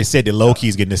they've already said that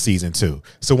Loki's getting a season 2.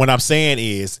 So what I'm saying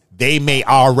is they may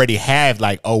already have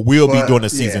we'll be doing a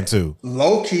season 2.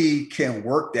 Loki can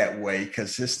work that way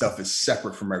because his stuff is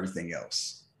separate from everything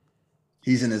else.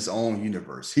 He's in his own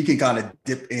universe. He can kind of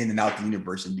dip in and out the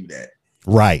universe and do that.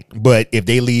 Right. But if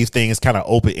they leave things kind of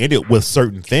open-ended with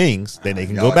certain things, then they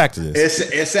can go back to this.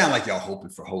 It sounds like y'all hoping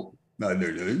for hope. No. I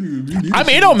mean,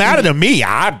 it don't matter to me.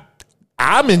 I'm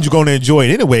going to enjoy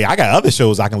it anyway. I got other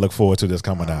shows I can look forward to that's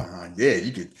coming out. Yeah,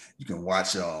 you can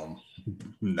watch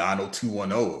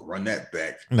 90210. Run that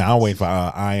back. No, I'm waiting for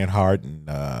Ironheart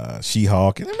and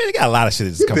She-Hulk. I mean, they got a lot of shit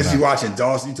that's coming out. You watching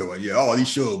Dawson? You talking about all these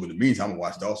shows. But in the meantime, I'm gonna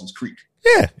watch Dawson's Creek.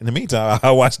 Yeah, in the meantime,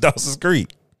 I watch Dawson's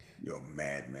Creek. You're a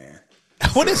madman.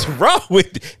 What is wrong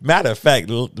with? Matter of fact,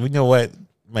 you know what?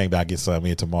 Maybe I'll get some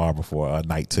in tomorrow before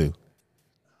night 2.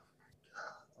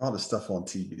 All the stuff on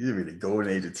TV. You're really golden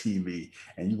age of TV,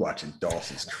 and you watching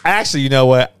Dawson's Creek. Actually, you know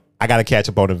what? I got to catch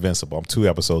up on Invincible. I'm 2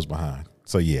 episodes behind.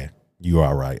 So yeah, you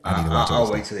are right. I need to watch it.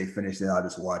 I'll wait till they finish, then I'll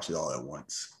just watch it all at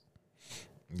once.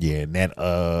 Yeah, and then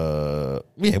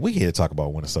yeah, we here to talk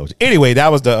about Winter Soldier. Anyway,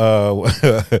 that was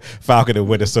the Falcon and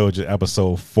Winter Soldier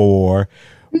episode 4.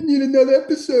 We need another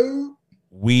episode.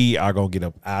 We are gonna get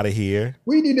up out of here.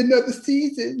 We need another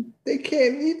season. They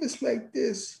can't leave us like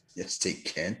this. Yes, they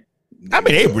can. I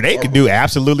mean, they can do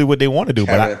absolutely what they want to do.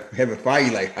 Kevin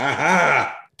Feige, like, ha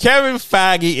ha. Kevin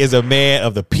Feige is a man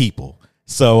of the people.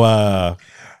 So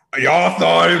y'all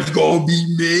thought it was gonna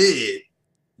be mid.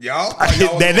 Y'all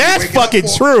that's fucking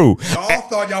true. Y'all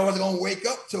thought y'all wasn't gonna wake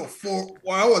up till 4.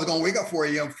 Well, I wasn't gonna wake up 4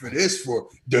 a.m. for this, for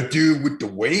the dude with the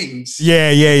wings.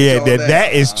 Yeah.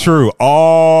 That is true.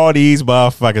 All these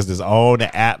motherfuckers that's on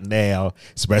the app now,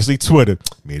 especially Twitter,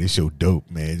 man, this show dope,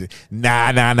 man.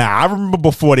 Nah. I remember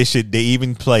before this shit they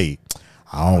even played.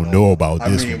 I don't know about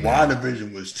this one.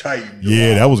 WandaVision was tight.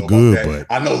 Yeah, that was good, but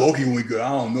I know Loki was good. I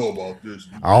don't know about this.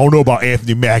 I don't know about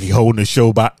Anthony Mackie holding the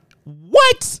show by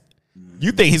what?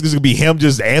 You think he's going to be him,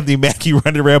 just Anthony Mackie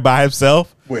running around by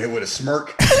himself? With a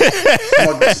smirk.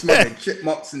 smoking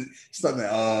chipmunks and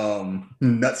something,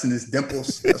 nuts in his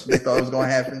dimples. That's what they thought was going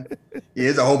to happen. Yeah,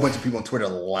 there's a whole bunch of people on Twitter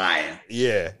lying.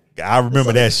 Yeah, I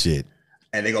remember that shit.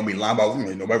 And they're going to be lying about,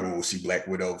 nobody will see Black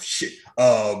Widow. Shit.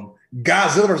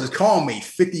 Godzilla vs. Kong made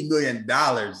 $50 million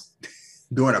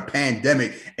during a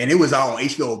pandemic, and it was out on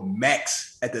HBO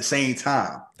Max at the same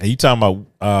time. And you talking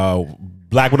about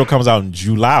Black Widow comes out in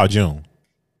July or June?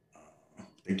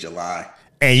 In July.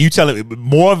 And you telling me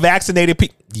more vaccinated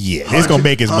people? Yeah, it's gonna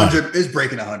make his money. It's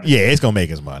breaking 100. Yeah, it's gonna make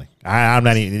his money. I'm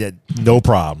not even no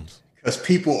problems. Because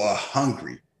people are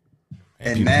hungry,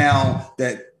 and now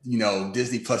that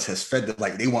Disney Plus has fed them,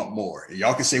 like they want more.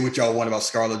 Y'all can say what y'all want about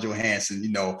Scarlett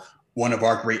Johansson, one of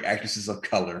our great actresses of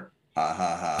color. Ha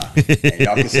ha ha. And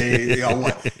y'all can say y'all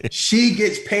want. She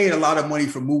gets paid a lot of money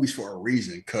for movies for a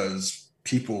reason, because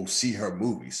people see her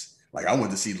movies. Like, I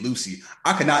went to see Lucy.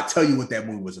 I could not tell you what that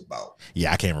movie was about.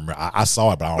 Yeah, I can't remember. I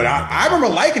saw it, but I don't remember. I remember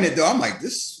liking it, though. I'm like,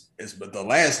 this is the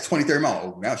last 20, 30 minutes.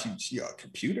 Oh, now she a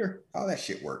computer? How that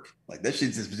shit work? Like, that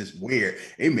shit just weird.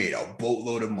 It made a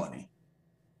boatload of money.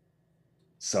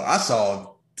 So I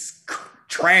saw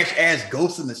trash-ass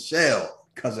Ghost in the Shell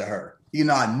because of her.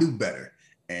 I knew better.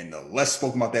 And the less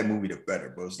spoken about that movie, the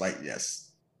better. But it was like,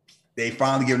 yes, they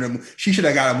finally given her. She should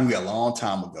have got a movie a long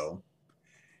time ago.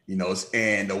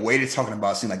 And the way they're talking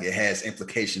about it seems like it has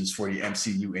implications for the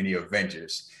MCU and the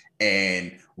Avengers.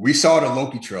 And we saw the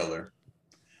Loki trailer.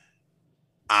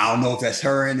 I don't know if that's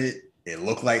her in it. It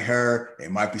looked like her.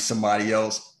 It might be somebody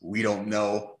else. We don't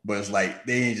know. But it's like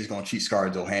they ain't just going to treat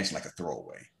Scarlett Johansson like a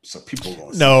throwaway. So people are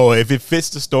going to No, if it fits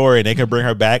the story and they can bring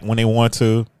her back when they want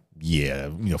to, yeah.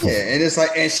 And it's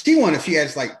like, and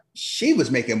she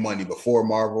was making money before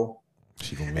Marvel.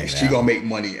 She gonna make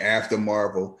money after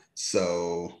Marvel.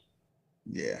 So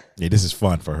yeah, this is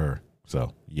fun for her.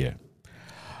 So yeah,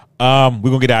 we're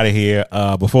gonna get out of here.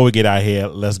 Before we get out of here,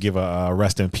 let's give a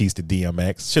rest in peace to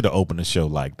DMX. Should have opened the show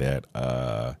like that.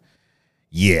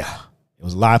 Yeah, it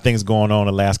was a lot of things going on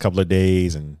the last couple of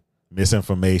days, and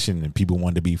misinformation, and people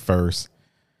wanted to be first,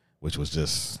 which was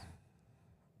just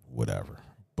whatever.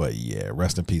 But yeah,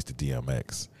 rest in peace to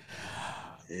DMX.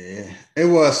 Yeah, it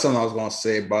was something I was going to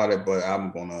say about it, but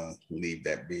I'm going to leave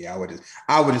that be. I would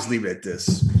just leave it at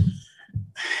this.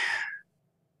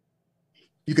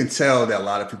 You can tell that a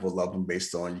lot of people love him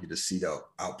based on, you can just see the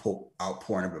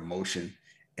outpouring of emotion.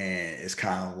 And it's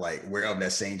kind of like we're of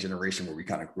that same generation where we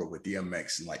kind of grew up with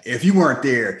DMX. And like, if you weren't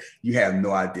there, you have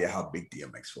no idea how big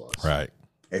DMX was. Right.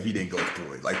 If you didn't go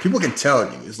through it. Like, people can tell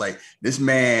you. It's like this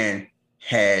man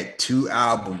had 2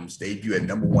 albums debut at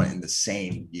 #1 in the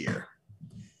same year.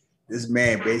 This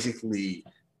man basically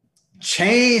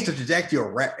changed the trajectory of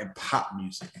rap and pop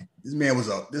music. This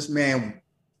man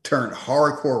turned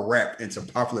hardcore rap into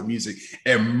popular music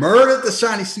and murdered the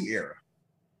Shiny Suit era.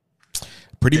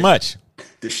 Pretty much.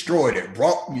 Destroyed it.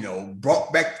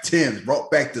 Brought back Tim's,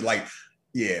 brought back to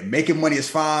making money is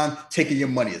fine, taking your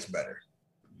money is better.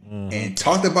 Mm-hmm. And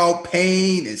talked about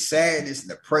pain and sadness and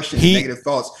depression and negative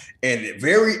thoughts, and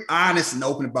very honest and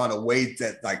open about a way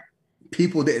that like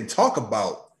people didn't talk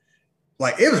about.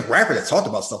 Like, it was rappers that talked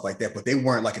about stuff like that, but they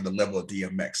weren't like at the level of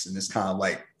DMX. And it's kind of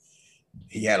like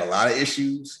he had a lot of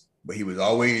issues, but he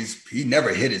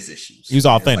never hid his issues. He was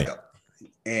authentic.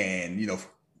 It's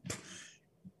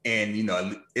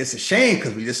a shame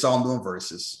because we just saw him doing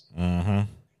verses. Mm-hmm.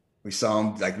 We saw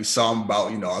him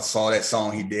about, I saw that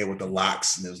song he did with the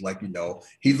locks, and it was like,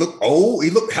 he looked old,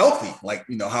 he looked healthy, like,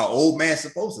 how old man's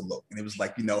supposed to look. And it was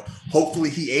like,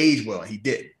 hopefully he aged well, and he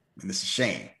did. And it's a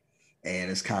shame. And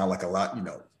it's kind of like a lot,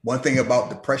 one thing about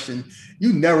depression,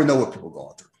 you never know what people are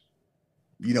going through.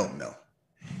 You don't know.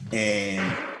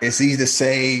 And it's easy to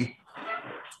say,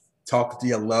 talk to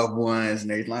your loved ones,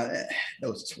 and they're like,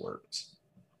 those are just words.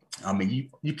 I mean,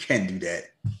 you can do that,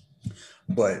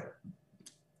 but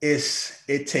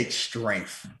it takes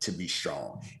strength to be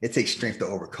strong. It takes strength to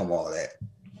overcome all of that.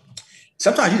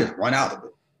 Sometimes you just run out of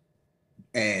it,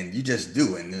 and you just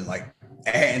do. And then, like,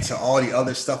 adding to all the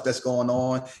other stuff that's going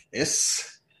on,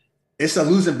 it's a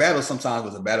losing battle sometimes.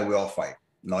 It's a battle we all fight.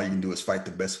 And all you can do is fight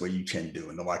the best way you can do.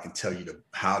 And nobody can tell you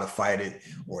how to fight it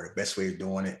or the best way of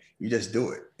doing it. You just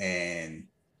do it. And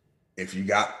if you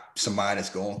got somebody that's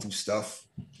going through stuff,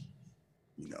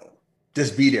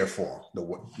 just be there for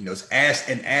them. Just ask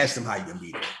them how you can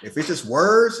be there. If it's just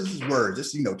words, this is words.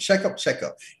 Just, check up.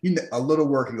 A little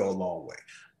work can go a long way.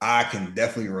 I can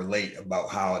definitely relate about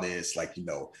how it is, like,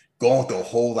 going through a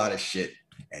whole lot of shit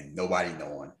and nobody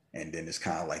knowing. And then it's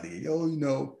kind of like,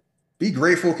 be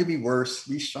grateful, it could be worse.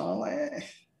 Be strong. Like,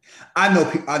 I know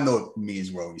it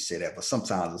means well when you say that, but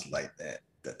sometimes it's like that.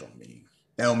 That don't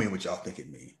mean what y'all think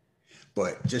it means.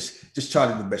 But just try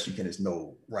to do the best you can. There's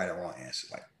no right or wrong answer.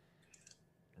 Like,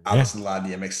 I listen to a lot of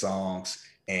DMX songs,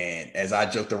 and as I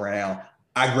joked around,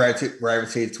 I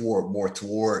gravitated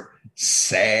toward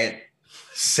sad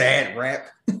rap.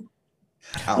 I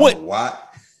don't know why.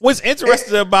 What's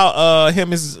interesting about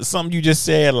him is something you just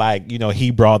said, like,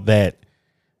 he brought that.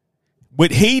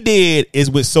 What he did is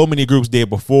what so many groups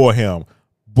did before him,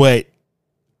 but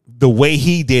the way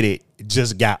he did it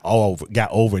just got over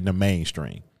in the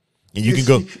mainstream. And you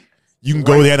can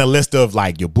go down a list of,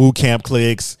 like, your boot camp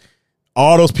clicks,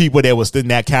 all those people that was in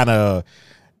that kind of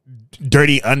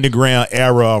dirty underground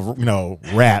era of,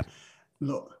 rap.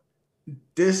 Look,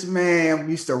 this man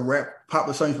used to rap,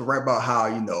 popular songs to rap about how,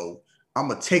 I'm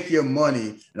going to take your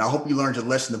money, and I hope you learned your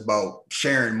lesson about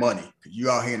sharing money. Because you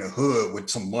out here in the hood with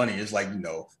some money. It's like,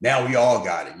 now we all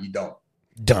got it. You don't.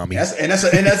 Dummy. That's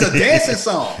a dancing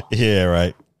song. Yeah,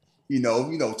 right.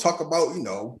 Talk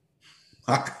about,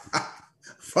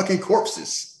 fucking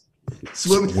corpses.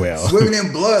 Swimming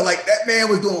in blood. Like, that man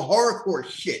was doing hardcore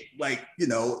shit. Like,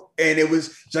 and it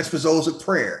was juxtaposed with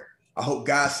prayer. I hope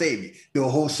God save me. The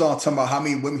whole song talking about how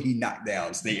many women he knocked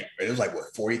down. It was like,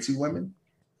 42 women?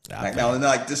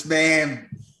 Like this man,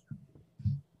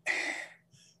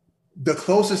 the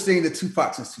closest thing to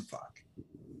Tupac is Tupac.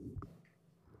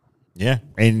 Yeah,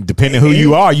 and depending who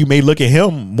you are, you may look at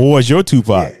him more as your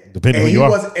Tupac. Yeah. Depending who you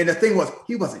are. And the thing was,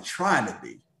 he wasn't trying to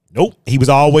be. Nope, he was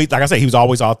always, like I said, he was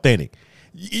always authentic.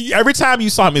 Every time you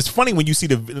saw him, it's funny when you see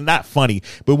not funny,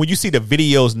 but when you see the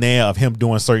videos now of him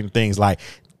doing certain things. Like,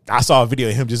 I saw a video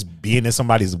of him just being in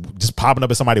just popping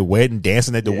up at somebody's wedding,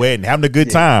 dancing at the wedding, having a good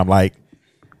time. Like,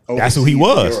 that's who he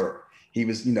was. He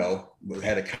was,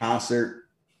 had a concert,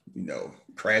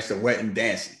 crashed a wedding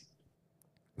dancing.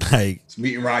 Like,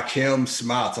 meeting Rakim,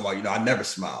 smiled. Talking about, I never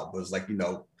smiled, but it's like,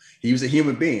 he was a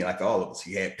human being like all of us.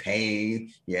 He had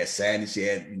pain, he had sadness, he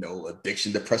had,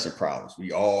 addiction, depression problems.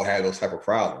 We all had those type of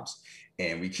problems.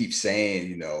 And we keep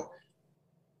saying,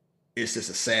 it's just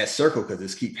a sad circle because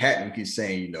this keep happening. We keep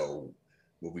saying,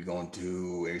 what we going to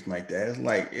do, everything like that. It's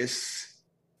like,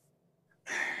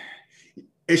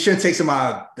 it shouldn't take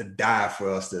somebody to die for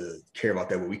us to care about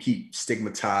that, but we keep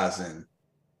stigmatizing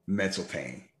mental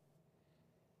pain.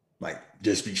 Like,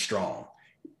 just be strong.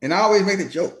 And I always make the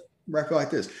joke, record like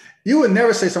this. You would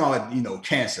never say something like,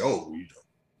 cancer. Oh,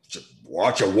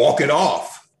 why don't you walk it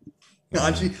off?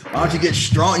 Why don't you get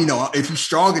strong? If you're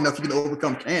strong enough, you can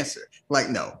overcome cancer. Like,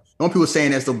 no. Don't people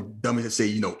saying that's the dummies that say,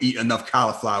 eat enough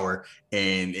cauliflower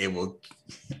and it will,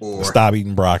 or stop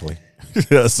eating broccoli.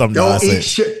 Some don't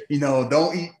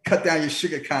eat cut down your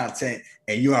sugar content,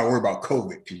 and you aren't worried about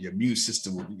COVID because your immune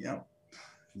system will be,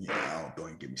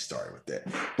 don't get me started with that.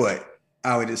 But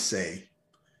I would just say,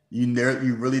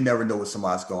 you really never know what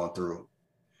somebody's going through.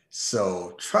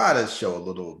 So try to show a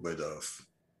little bit of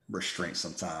restraint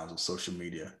sometimes on social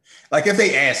media. Like, if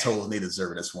they assholes and they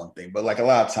deserve it, that's one thing. But like, a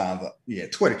lot of times,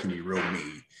 Twitter can be real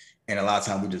mean. And a lot of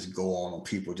times we just go on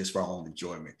people just for our own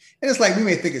enjoyment. And it's like, we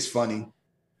may think it's funny,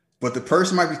 but the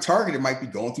person might be targeted, might be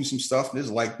going through some stuff. And it's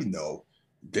like,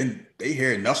 then they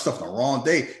hear enough stuff on the wrong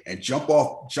day and jump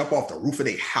off the roof of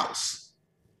their house.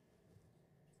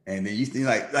 And then you think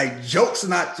like jokes are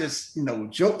not just,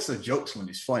 jokes are jokes when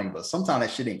it's funny, but sometimes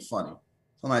that shit ain't funny.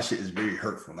 Sometimes that shit is very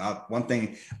hurtful. Now, one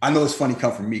thing I know it's funny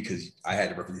come from me because I had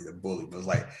to represent a bully, but it's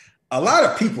like a lot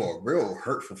of people are real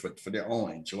hurtful for their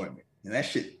own enjoyment. And that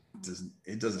shit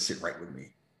doesn't sit right with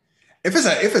me. If it's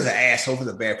an asshole, if it's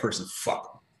a bad person,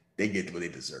 fuck them. They get what they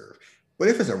deserve. But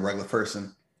if it's a regular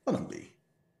person, let them be.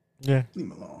 Yeah, leave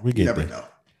them alone. We you never that. know.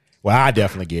 Well, I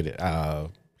definitely get it. I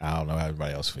don't know how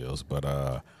everybody else feels, but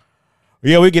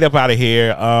yeah, we get up out of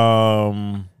here.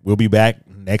 We'll be back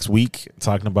next week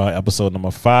talking about episode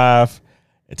number 5.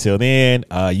 Until then,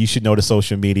 you should know the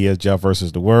social media: Jeff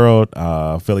versus the World,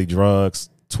 Philly Drugs,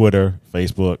 Twitter,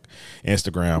 Facebook,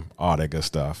 Instagram, all that good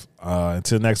stuff.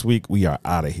 Until next week, we are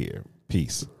out of here.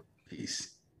 Peace. Peace.